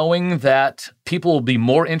 Again, knowing that people will be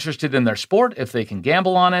more interested in their sport if they can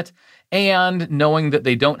gamble on it, and knowing that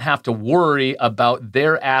they don't have to worry about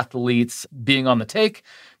their athletes being on the take,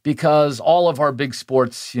 because all of our big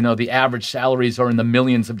sports, the average salaries are in the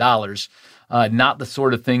millions of dollars. Not the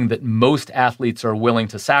sort of thing that most athletes are willing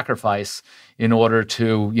to sacrifice in order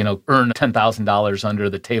to, earn $10,000 under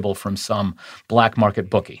the table from some black market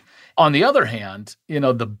bookie. On the other hand,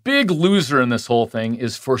 the big loser in this whole thing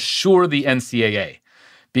is for sure the NCAA,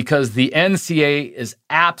 because the NCAA is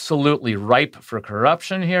absolutely ripe for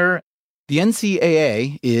corruption here. The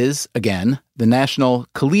NCAA is, again, the National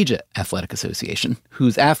Collegiate Athletic Association,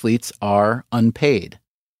 whose athletes are unpaid.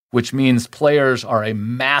 Which means players are a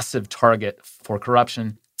massive target for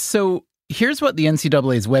corruption. So here's what the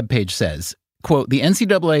NCAA's webpage says. Quote, the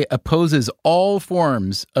NCAA opposes all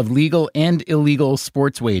forms of legal and illegal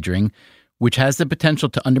sports wagering, which has the potential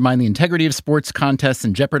to undermine the integrity of sports contests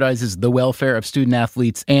and jeopardizes the welfare of student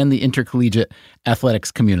athletes and the intercollegiate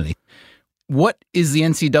athletics community. What is the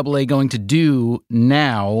NCAA going to do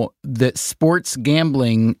now that sports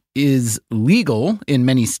gambling is legal in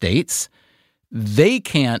many states? They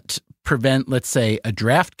can't prevent, let's say, a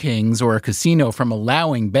DraftKings or a casino from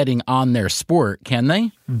allowing betting on their sport, can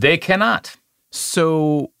they? They cannot.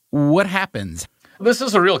 So what happens? This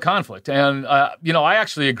is a real conflict. And, I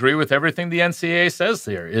actually agree with everything the NCAA says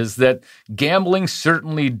here, is that gambling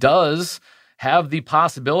certainly does have the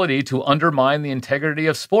possibility to undermine the integrity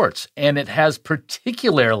of sports. And it has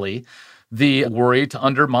particularly the worry to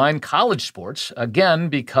undermine college sports, again,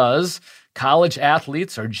 because college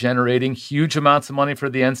athletes are generating huge amounts of money for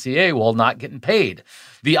the NCAA while not getting paid.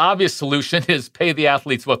 The obvious solution is pay the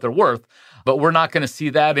athletes what they're worth, but we're not going to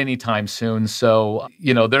see that anytime soon. So,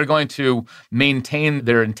 they're going to maintain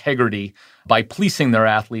their integrity by policing their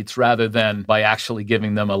athletes rather than by actually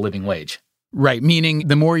giving them a living wage. Right, meaning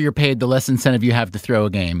the more you're paid, the less incentive you have to throw a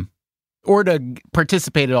game or to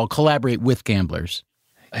participate at all, collaborate with gamblers.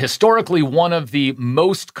 Historically, one of the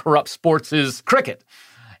most corrupt sports is cricket.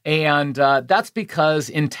 And that's because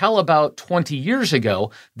until about 20 years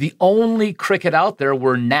ago, the only cricket out there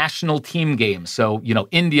were national team games. So,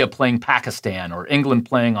 India playing Pakistan or England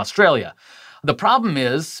playing Australia. The problem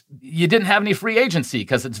is you didn't have any free agency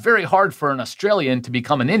because it's very hard for an Australian to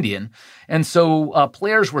become an Indian. And so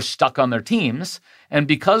players were stuck on their teams. And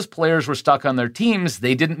because players were stuck on their teams,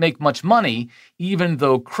 they didn't make much money, even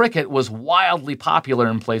though cricket was wildly popular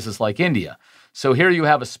in places like India. So here you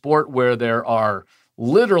have a sport where there are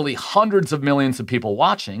literally hundreds of millions of people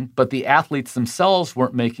watching, but the athletes themselves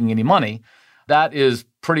weren't making any money. That is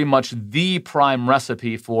pretty much the prime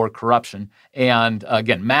recipe for corruption. And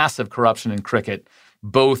again, massive corruption in cricket,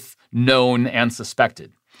 both known and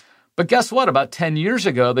suspected. But guess what? About 10 years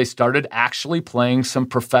ago, they started actually playing some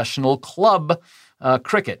professional club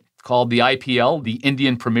cricket called the IPL, the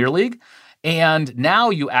Indian Premier League. And now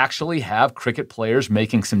you actually have cricket players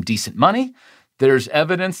making some decent money. There's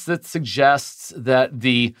evidence that suggests that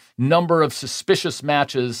the number of suspicious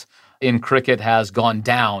matches in cricket has gone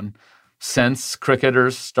down since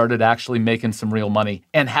cricketers started actually making some real money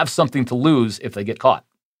and have something to lose if they get caught.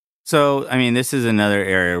 So, this is another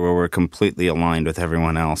area where we're completely aligned with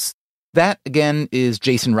everyone else. That, again, is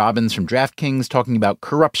Jason Robbins from DraftKings talking about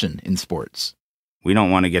corruption in sports. We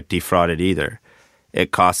don't want to get defrauded either.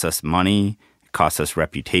 It costs us money. It costs us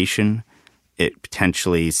reputation. It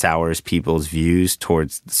potentially sours people's views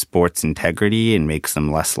towards sports integrity and makes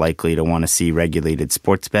them less likely to want to see regulated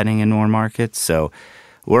sports betting in more markets. So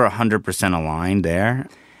we're 100% aligned there.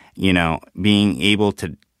 You know, being able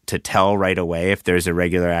to tell right away if there's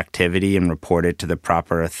irregular activity and report it to the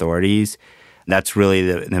proper authorities, that's really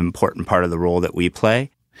the important part of the role that we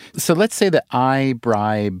play. So let's say that I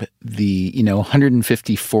bribe the,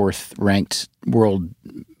 154th ranked world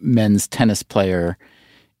men's tennis player,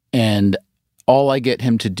 and all I get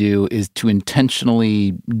him to do is to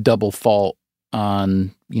intentionally double fault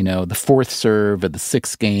on, the fourth serve of the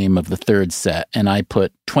sixth game of the third set, and I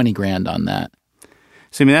put 20 grand on that.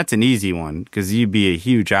 So, that's an easy one because you'd be a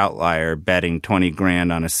huge outlier betting 20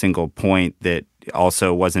 grand on a single point that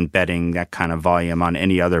also wasn't betting that kind of volume on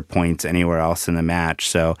any other points anywhere else in the match.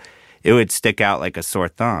 So it would stick out like a sore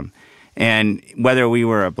thumb. And whether we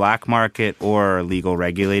were a black market or a legal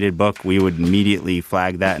regulated book, we would immediately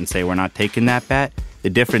flag that and say we're not taking that bet. The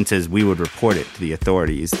difference is we would report it to the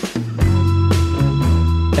authorities.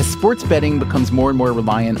 As sports betting becomes more and more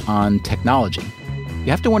reliant on technology, you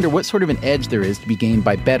have to wonder what sort of an edge there is to be gained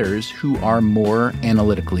by bettors who are more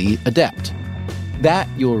analytically adept. That,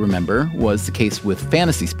 you'll remember, was the case with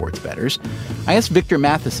fantasy sports bettors. I asked Victor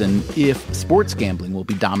Matheson if sports gambling will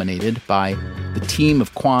be dominated by the team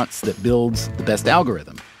of quants that builds the best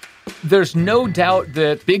algorithm. There's no doubt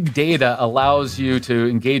that big data allows you to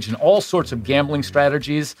engage in all sorts of gambling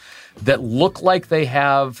strategies that look like they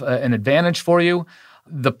have an advantage for you.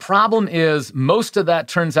 The problem is most of that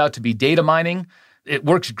turns out to be data mining. It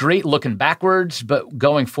works great looking backwards, but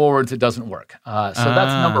going forwards, it doesn't work. So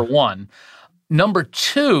that's number one. Number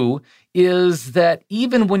two is that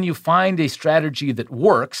even when you find a strategy that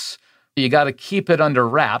works, you got to keep it under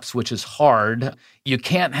wraps, which is hard. You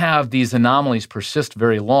can't have these anomalies persist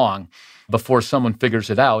very long before someone figures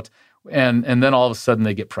it out, and then all of a sudden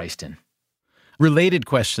they get priced in. Related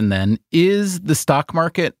question then, is the stock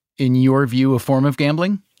market, in your view, a form of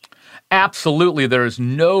gambling? Absolutely. There is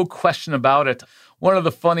no question about it. One of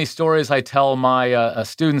the funny stories I tell my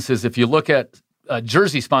students is if you look at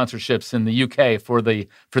jersey sponsorships in the UK for the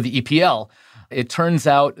EPL, it turns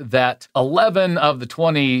out that 11 of the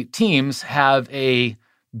 20 teams have a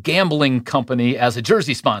gambling company as a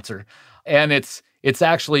jersey sponsor. And it's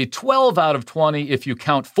actually 12 out of 20 if you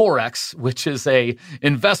count Forex, which is a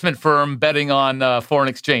investment firm betting on foreign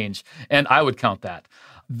exchange. And I would count that.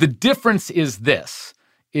 The difference is this,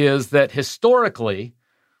 is that historically,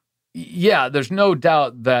 yeah, there's no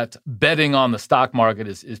doubt that betting on the stock market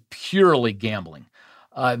is purely gambling.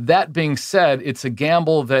 That being said, it's a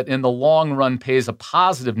gamble that in the long run pays a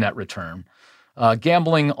positive net return.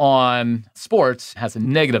 Gambling on sports has a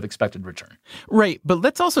negative expected return. Right, but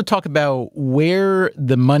let's also talk about where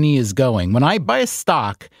the money is going. When I buy a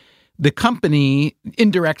stock, the company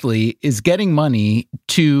indirectly is getting money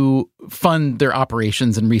to fund their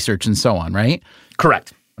operations and research and so on, right?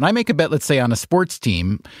 Correct. When I make a bet, let's say on a sports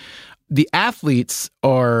team, the athletes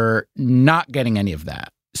are not getting any of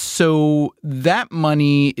that. So that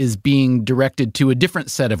money is being directed to a different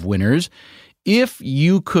set of winners. If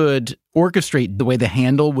you could orchestrate the way the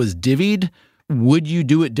handle was divvied, would you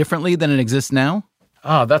do it differently than it exists now?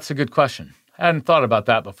 Oh, that's a good question. I hadn't thought about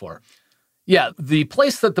that before. Yeah, the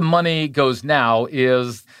place that the money goes now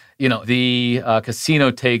is, the casino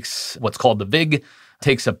takes what's called the VIG,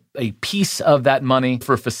 takes a piece of that money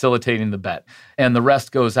for facilitating the bet, and the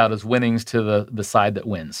rest goes out as winnings to the side that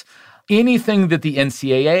wins. Anything that the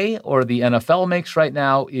NCAA or the NFL makes right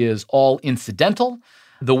now is all incidental.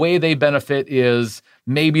 The way they benefit is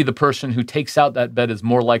maybe the person who takes out that bet is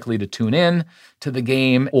more likely to tune in to the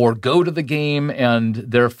game or go to the game, and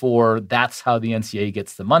therefore that's how the NCAA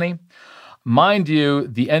gets the money. Mind you,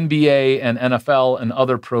 the NBA and NFL and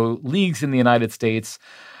other pro leagues in the United States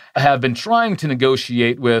have been trying to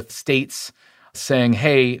negotiate with states saying,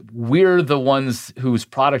 hey, we're the ones whose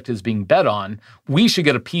product is being bet on. We should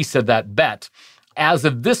get a piece of that bet. As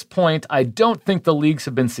of this point, I don't think the leagues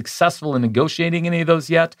have been successful in negotiating any of those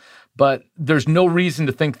yet, but there's no reason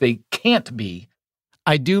to think they can't be.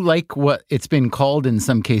 I do like what it's been called in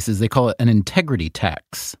some cases. They call it an integrity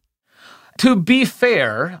tax. To be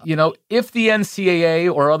fair, if the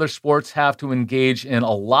NCAA or other sports have to engage in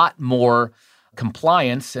a lot more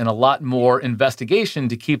compliance and a lot more investigation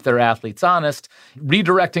to keep their athletes honest,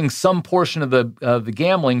 redirecting some portion of the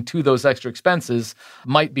gambling to those extra expenses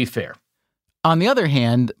might be fair. On the other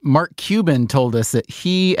hand, Mark Cuban told us that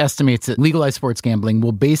he estimates that legalized sports gambling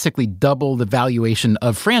will basically double the valuation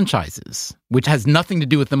of franchises, which has nothing to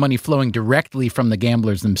do with the money flowing directly from the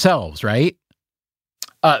gamblers themselves, right?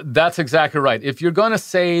 That's exactly right. If you're going to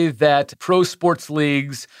say that pro sports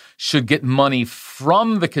leagues should get money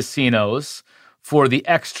from the casinos for the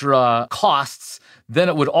extra costs, then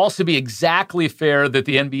it would also be exactly fair that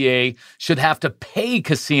the NBA should have to pay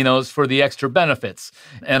casinos for the extra benefits.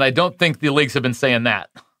 And I don't think the leagues have been saying that.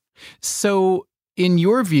 So, in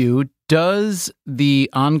your view, does the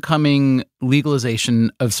oncoming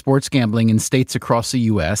legalization of sports gambling in states across the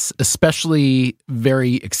U.S., especially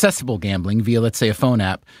very accessible gambling via, let's say, a phone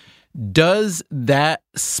app, does that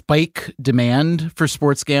spike demand for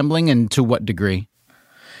sports gambling, and to what degree?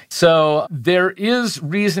 So there is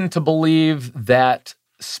reason to believe that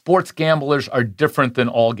sports gamblers are different than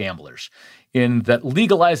all gamblers, in that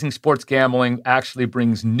legalizing sports gambling actually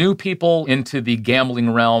brings new people into the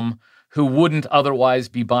gambling realm who wouldn't otherwise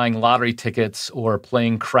be buying lottery tickets or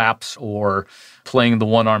playing craps or playing the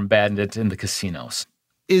one-armed bandit in the casinos.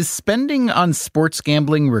 Is spending on sports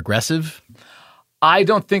gambling regressive? I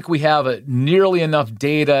don't think we have nearly enough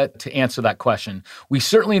data to answer that question. We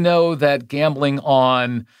certainly know that gambling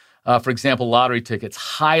on, for example, lottery tickets,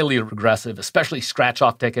 highly regressive, especially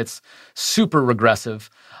scratch-off tickets, super regressive.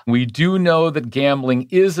 We do know that gambling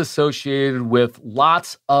is associated with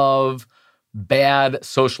lots of bad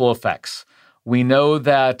social effects. We know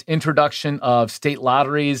that introduction of state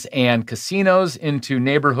lotteries and casinos into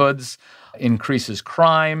neighborhoods increases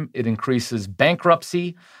crime, it increases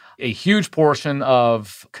bankruptcy. A huge portion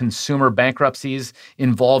of consumer bankruptcies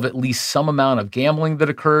involve at least some amount of gambling that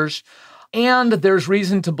occurs. And there's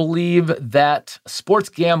reason to believe that sports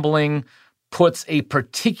gambling puts a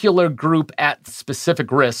particular group at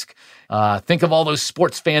specific risk. Think of all those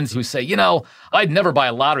sports fans who say, I'd never buy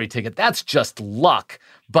a lottery ticket. That's just luck.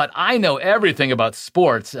 But I know everything about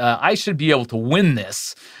sports. I should be able to win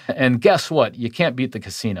this. And guess what? You can't beat the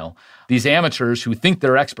casino. These amateurs who think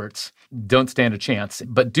they're experts don't stand a chance,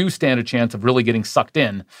 but do stand a chance of really getting sucked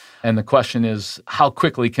in. And the question is, how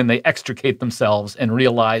quickly can they extricate themselves and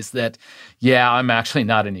realize that, I'm actually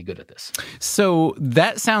not any good at this? So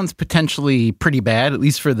that sounds potentially pretty bad, at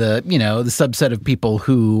least for the subset of people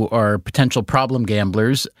who are potential problem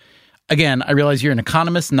gamblers. Again, I realize you're an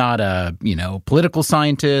economist, not a, political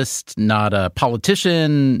scientist, not a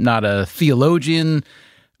politician, not a theologian,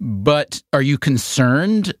 but are you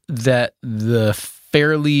concerned that the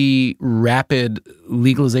fairly rapid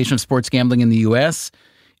legalization of sports gambling in the U.S.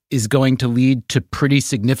 is going to lead to pretty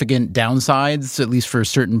significant downsides, at least for a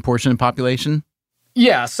certain portion of the population?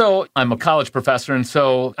 Yeah, so I'm a college professor, and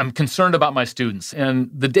so I'm concerned about my students. And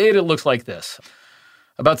the data looks like this.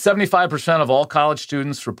 About 75% of all college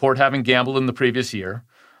students report having gambled in the previous year.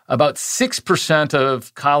 About 6%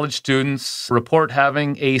 of college students report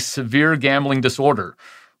having a severe gambling disorder,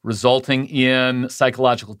 resulting in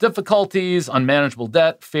psychological difficulties, unmanageable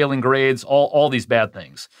debt, failing grades, all these bad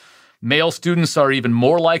things. Male students are even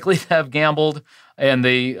more likely to have gambled, and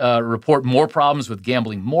they report more problems with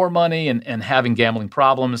gambling more money and having gambling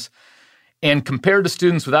problems. And compared to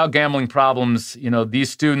students without gambling problems, these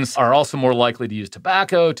students are also more likely to use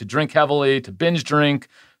tobacco, to drink heavily, to binge drink,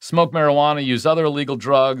 smoke marijuana, use other illegal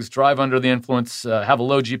drugs, drive under the influence, have a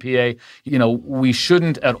low GPA. We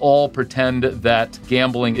shouldn't at all pretend that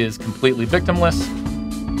gambling is completely victimless.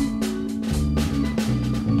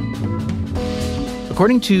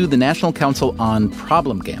 According to the National Council on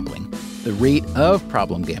Problem Gambling, the rate of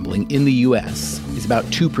problem gambling in the U.S. is about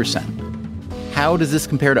 2%. How does this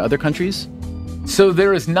compare to other countries? So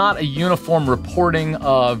there is not a uniform reporting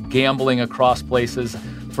of gambling across places.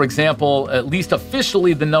 For example, at least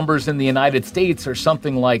officially, the numbers in the United States are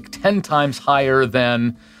something like 10 times higher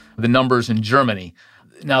than the numbers in Germany.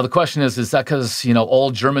 Now, the question is that because,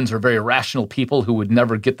 all Germans are very rational people who would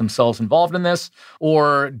never get themselves involved in this?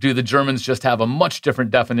 Or do the Germans just have a much different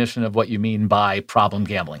definition of what you mean by problem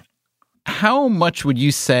gambling? How much would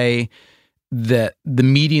you say that the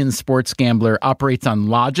median sports gambler operates on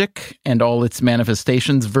logic and all its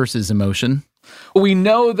manifestations versus emotion? We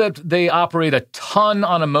know that they operate a ton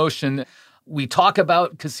on emotion. We talk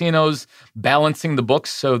about casinos balancing the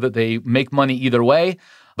books so that they make money either way,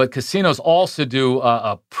 but casinos also do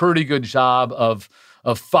a pretty good job of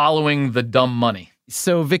following the dumb money.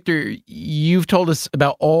 So, Victor, you've told us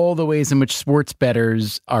about all the ways in which sports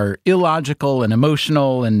bettors are illogical and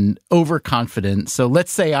emotional and overconfident. So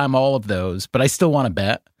let's say I'm all of those, but I still want to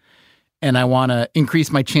bet and I want to increase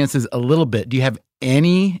my chances a little bit. Do you have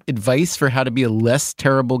any advice for how to be a less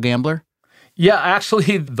terrible gambler? Yeah,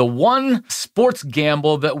 actually, the one sports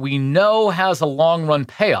gamble that we know has a long-run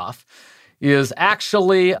payoff is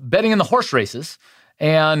actually betting in the horse races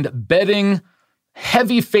and betting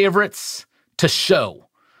heavy favorites to show.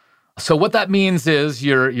 So what that means is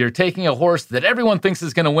you're taking a horse that everyone thinks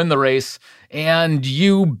is going to win the race, and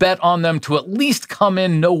you bet on them to at least come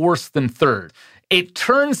in no worse than third. It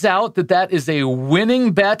turns out that is a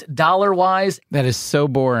winning bet dollar-wise. That is so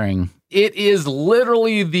boring. It is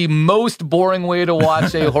literally the most boring way to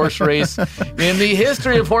watch a horse race in the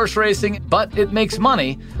history of horse racing, but it makes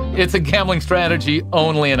money. It's a gambling strategy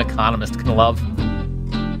only an economist can love.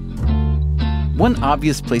 One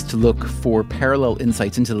obvious place to look for parallel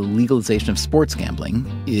insights into the legalization of sports gambling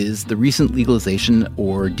is the recent legalization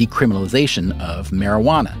or decriminalization of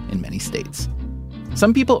marijuana in many states.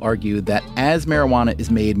 Some people argue that as marijuana is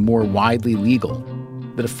made more widely legal,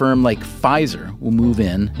 that a firm like Pfizer will move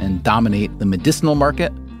in and dominate the medicinal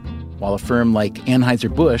market, while a firm like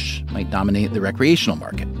Anheuser-Busch might dominate the recreational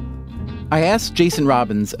market. I asked Jason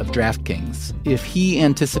Robins of DraftKings if he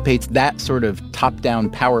anticipates that sort of top-down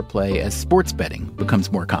power play as sports betting becomes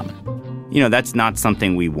more common. That's not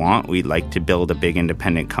something we want. We'd like to build a big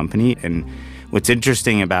independent company. And what's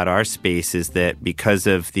interesting about our space is that because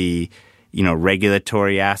of the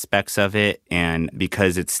regulatory aspects of it, and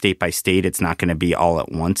because it's state by state, it's not going to be all at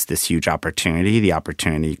once this huge opportunity. The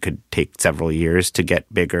opportunity could take several years to get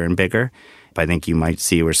bigger and bigger. But I think you might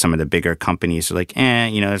see where some of the bigger companies are like,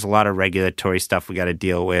 there's a lot of regulatory stuff we got to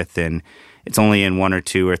deal with, and it's only in 1 or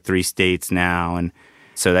 2 or 3 states now. And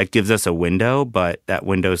so that gives us a window, but that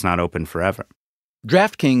window is not open forever.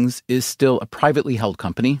 DraftKings is still a privately held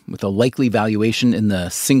company with a likely valuation in the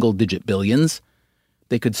single-digit billions.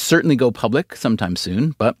 They could certainly go public sometime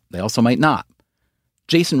soon, but they also might not.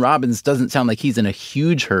 Jason Robins doesn't sound like he's in a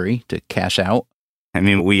huge hurry to cash out. I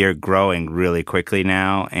mean, we are growing really quickly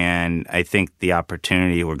now, and I think the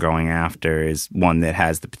opportunity we're going after is one that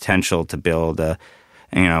has the potential to build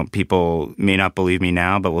people may not believe me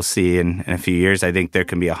now, but we'll see in a few years. I think there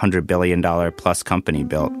can be a $100 billion plus company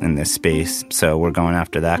built in this space. So we're going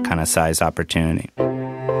after that kind of size opportunity.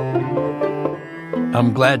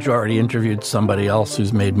 I'm glad you already interviewed somebody else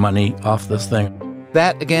who's made money off this thing.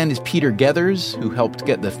 That, again, is Peter Gethers, who helped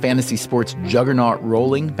get the fantasy sports juggernaut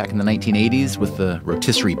rolling back in the 1980s with the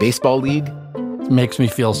Rotisserie Baseball League. It makes me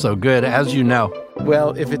feel so good, as you know.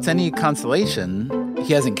 Well, if it's any consolation,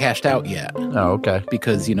 he hasn't cashed out yet. Oh, okay.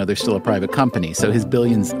 Because, they're still a private company, so his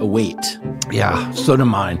billions await. Yeah, so do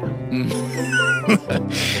mine.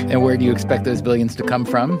 And where do you expect those billions to come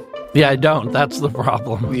from? Yeah, I don't. That's the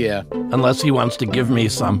problem. Yeah. Unless he wants to give me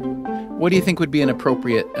some. What do you think would be an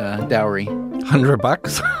appropriate dowry?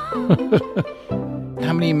 $100.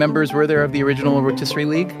 How many members were there of the original Rotisserie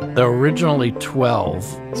League? There were originally 12.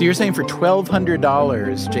 So you're saying for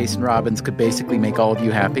 $1,200, Jason Robins could basically make all of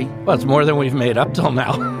you happy? Well, it's more than we've made up till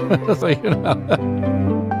now. So,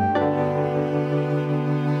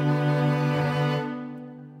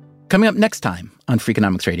 Coming up next time on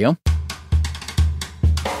Freakonomics Radio.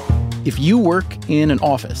 If you work in an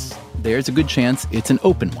office, there's a good chance it's an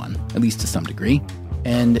open one, at least to some degree.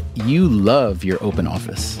 And you love your open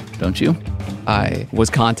office, don't you? I was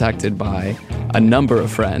contacted by a number of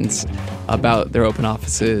friends about their open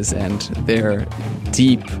offices and their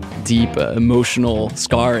deep emotional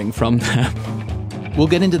scarring from them. We'll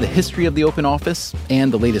get into the history of the open office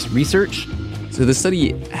and the latest research. So the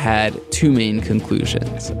study had 2 main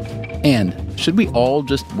conclusions. And should we all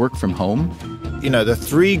just work from home? The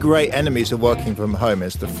 3 great enemies of working from home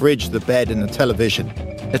is the fridge, the bed, and the television.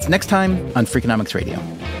 That's next time on Freakonomics Radio.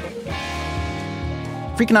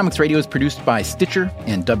 Freakonomics Radio is produced by Stitcher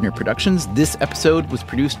and Dubner Productions. This episode was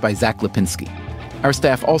produced by Zach Lipinski. Our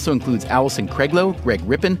staff also includes Allison Craiglow, Greg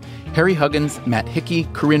Rippin, Harry Huggins, Matt Hickey,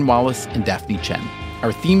 Corinne Wallace, and Daphne Chen.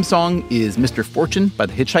 Our theme song is Mr. Fortune by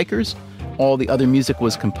the Hitchhikers. All the other music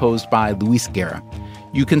was composed by Luis Guerra.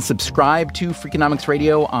 You can subscribe to Freakonomics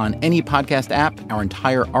Radio on any podcast app. Our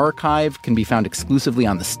entire archive can be found exclusively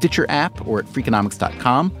on the Stitcher app or at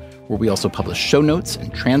Freakonomics.com, where we also publish show notes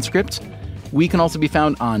and transcripts. We can also be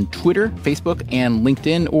found on Twitter, Facebook, and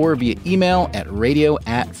LinkedIn, or via email at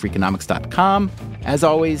radio@Freakonomics.com. As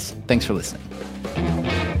always, thanks for listening.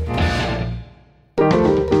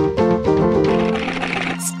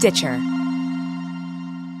 Stitcher.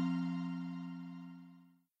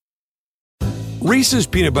 Reese's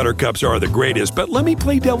Peanut Butter Cups are the greatest, but let me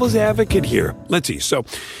play devil's advocate here. Let's see. So,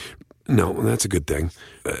 no, that's a good thing.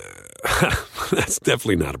 That's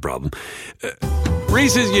definitely not a problem.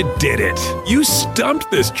 Reese's, you did it. You stumped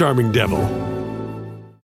this charming devil.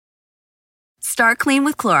 Start clean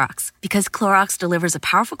with Clorox, because Clorox delivers a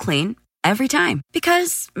powerful clean Every time.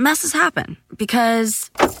 Because messes happen.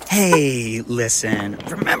 Because... Hey, listen.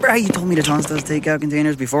 Remember how you told me to toss those takeout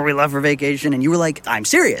containers before we left for vacation? And you were like, I'm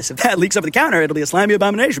serious. If that leaks over the counter, it'll be a slimy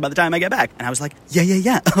abomination by the time I get back. And I was like,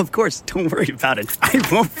 yeah, of course. Don't worry about it. I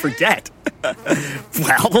won't forget.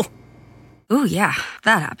 Well... Ooh, yeah,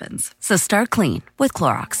 that happens. So start clean with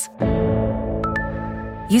Clorox.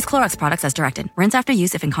 Use Clorox products as directed. Rinse after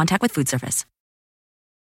use if in contact with food surface.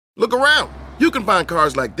 Look around. You can find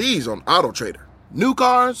cars like these on AutoTrader. New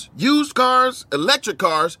cars, used cars, electric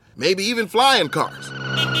cars, maybe even flying cars.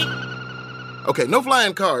 Okay, no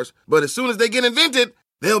flying cars, but as soon as they get invented,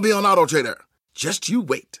 they'll be on AutoTrader. Just you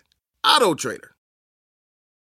wait. AutoTrader.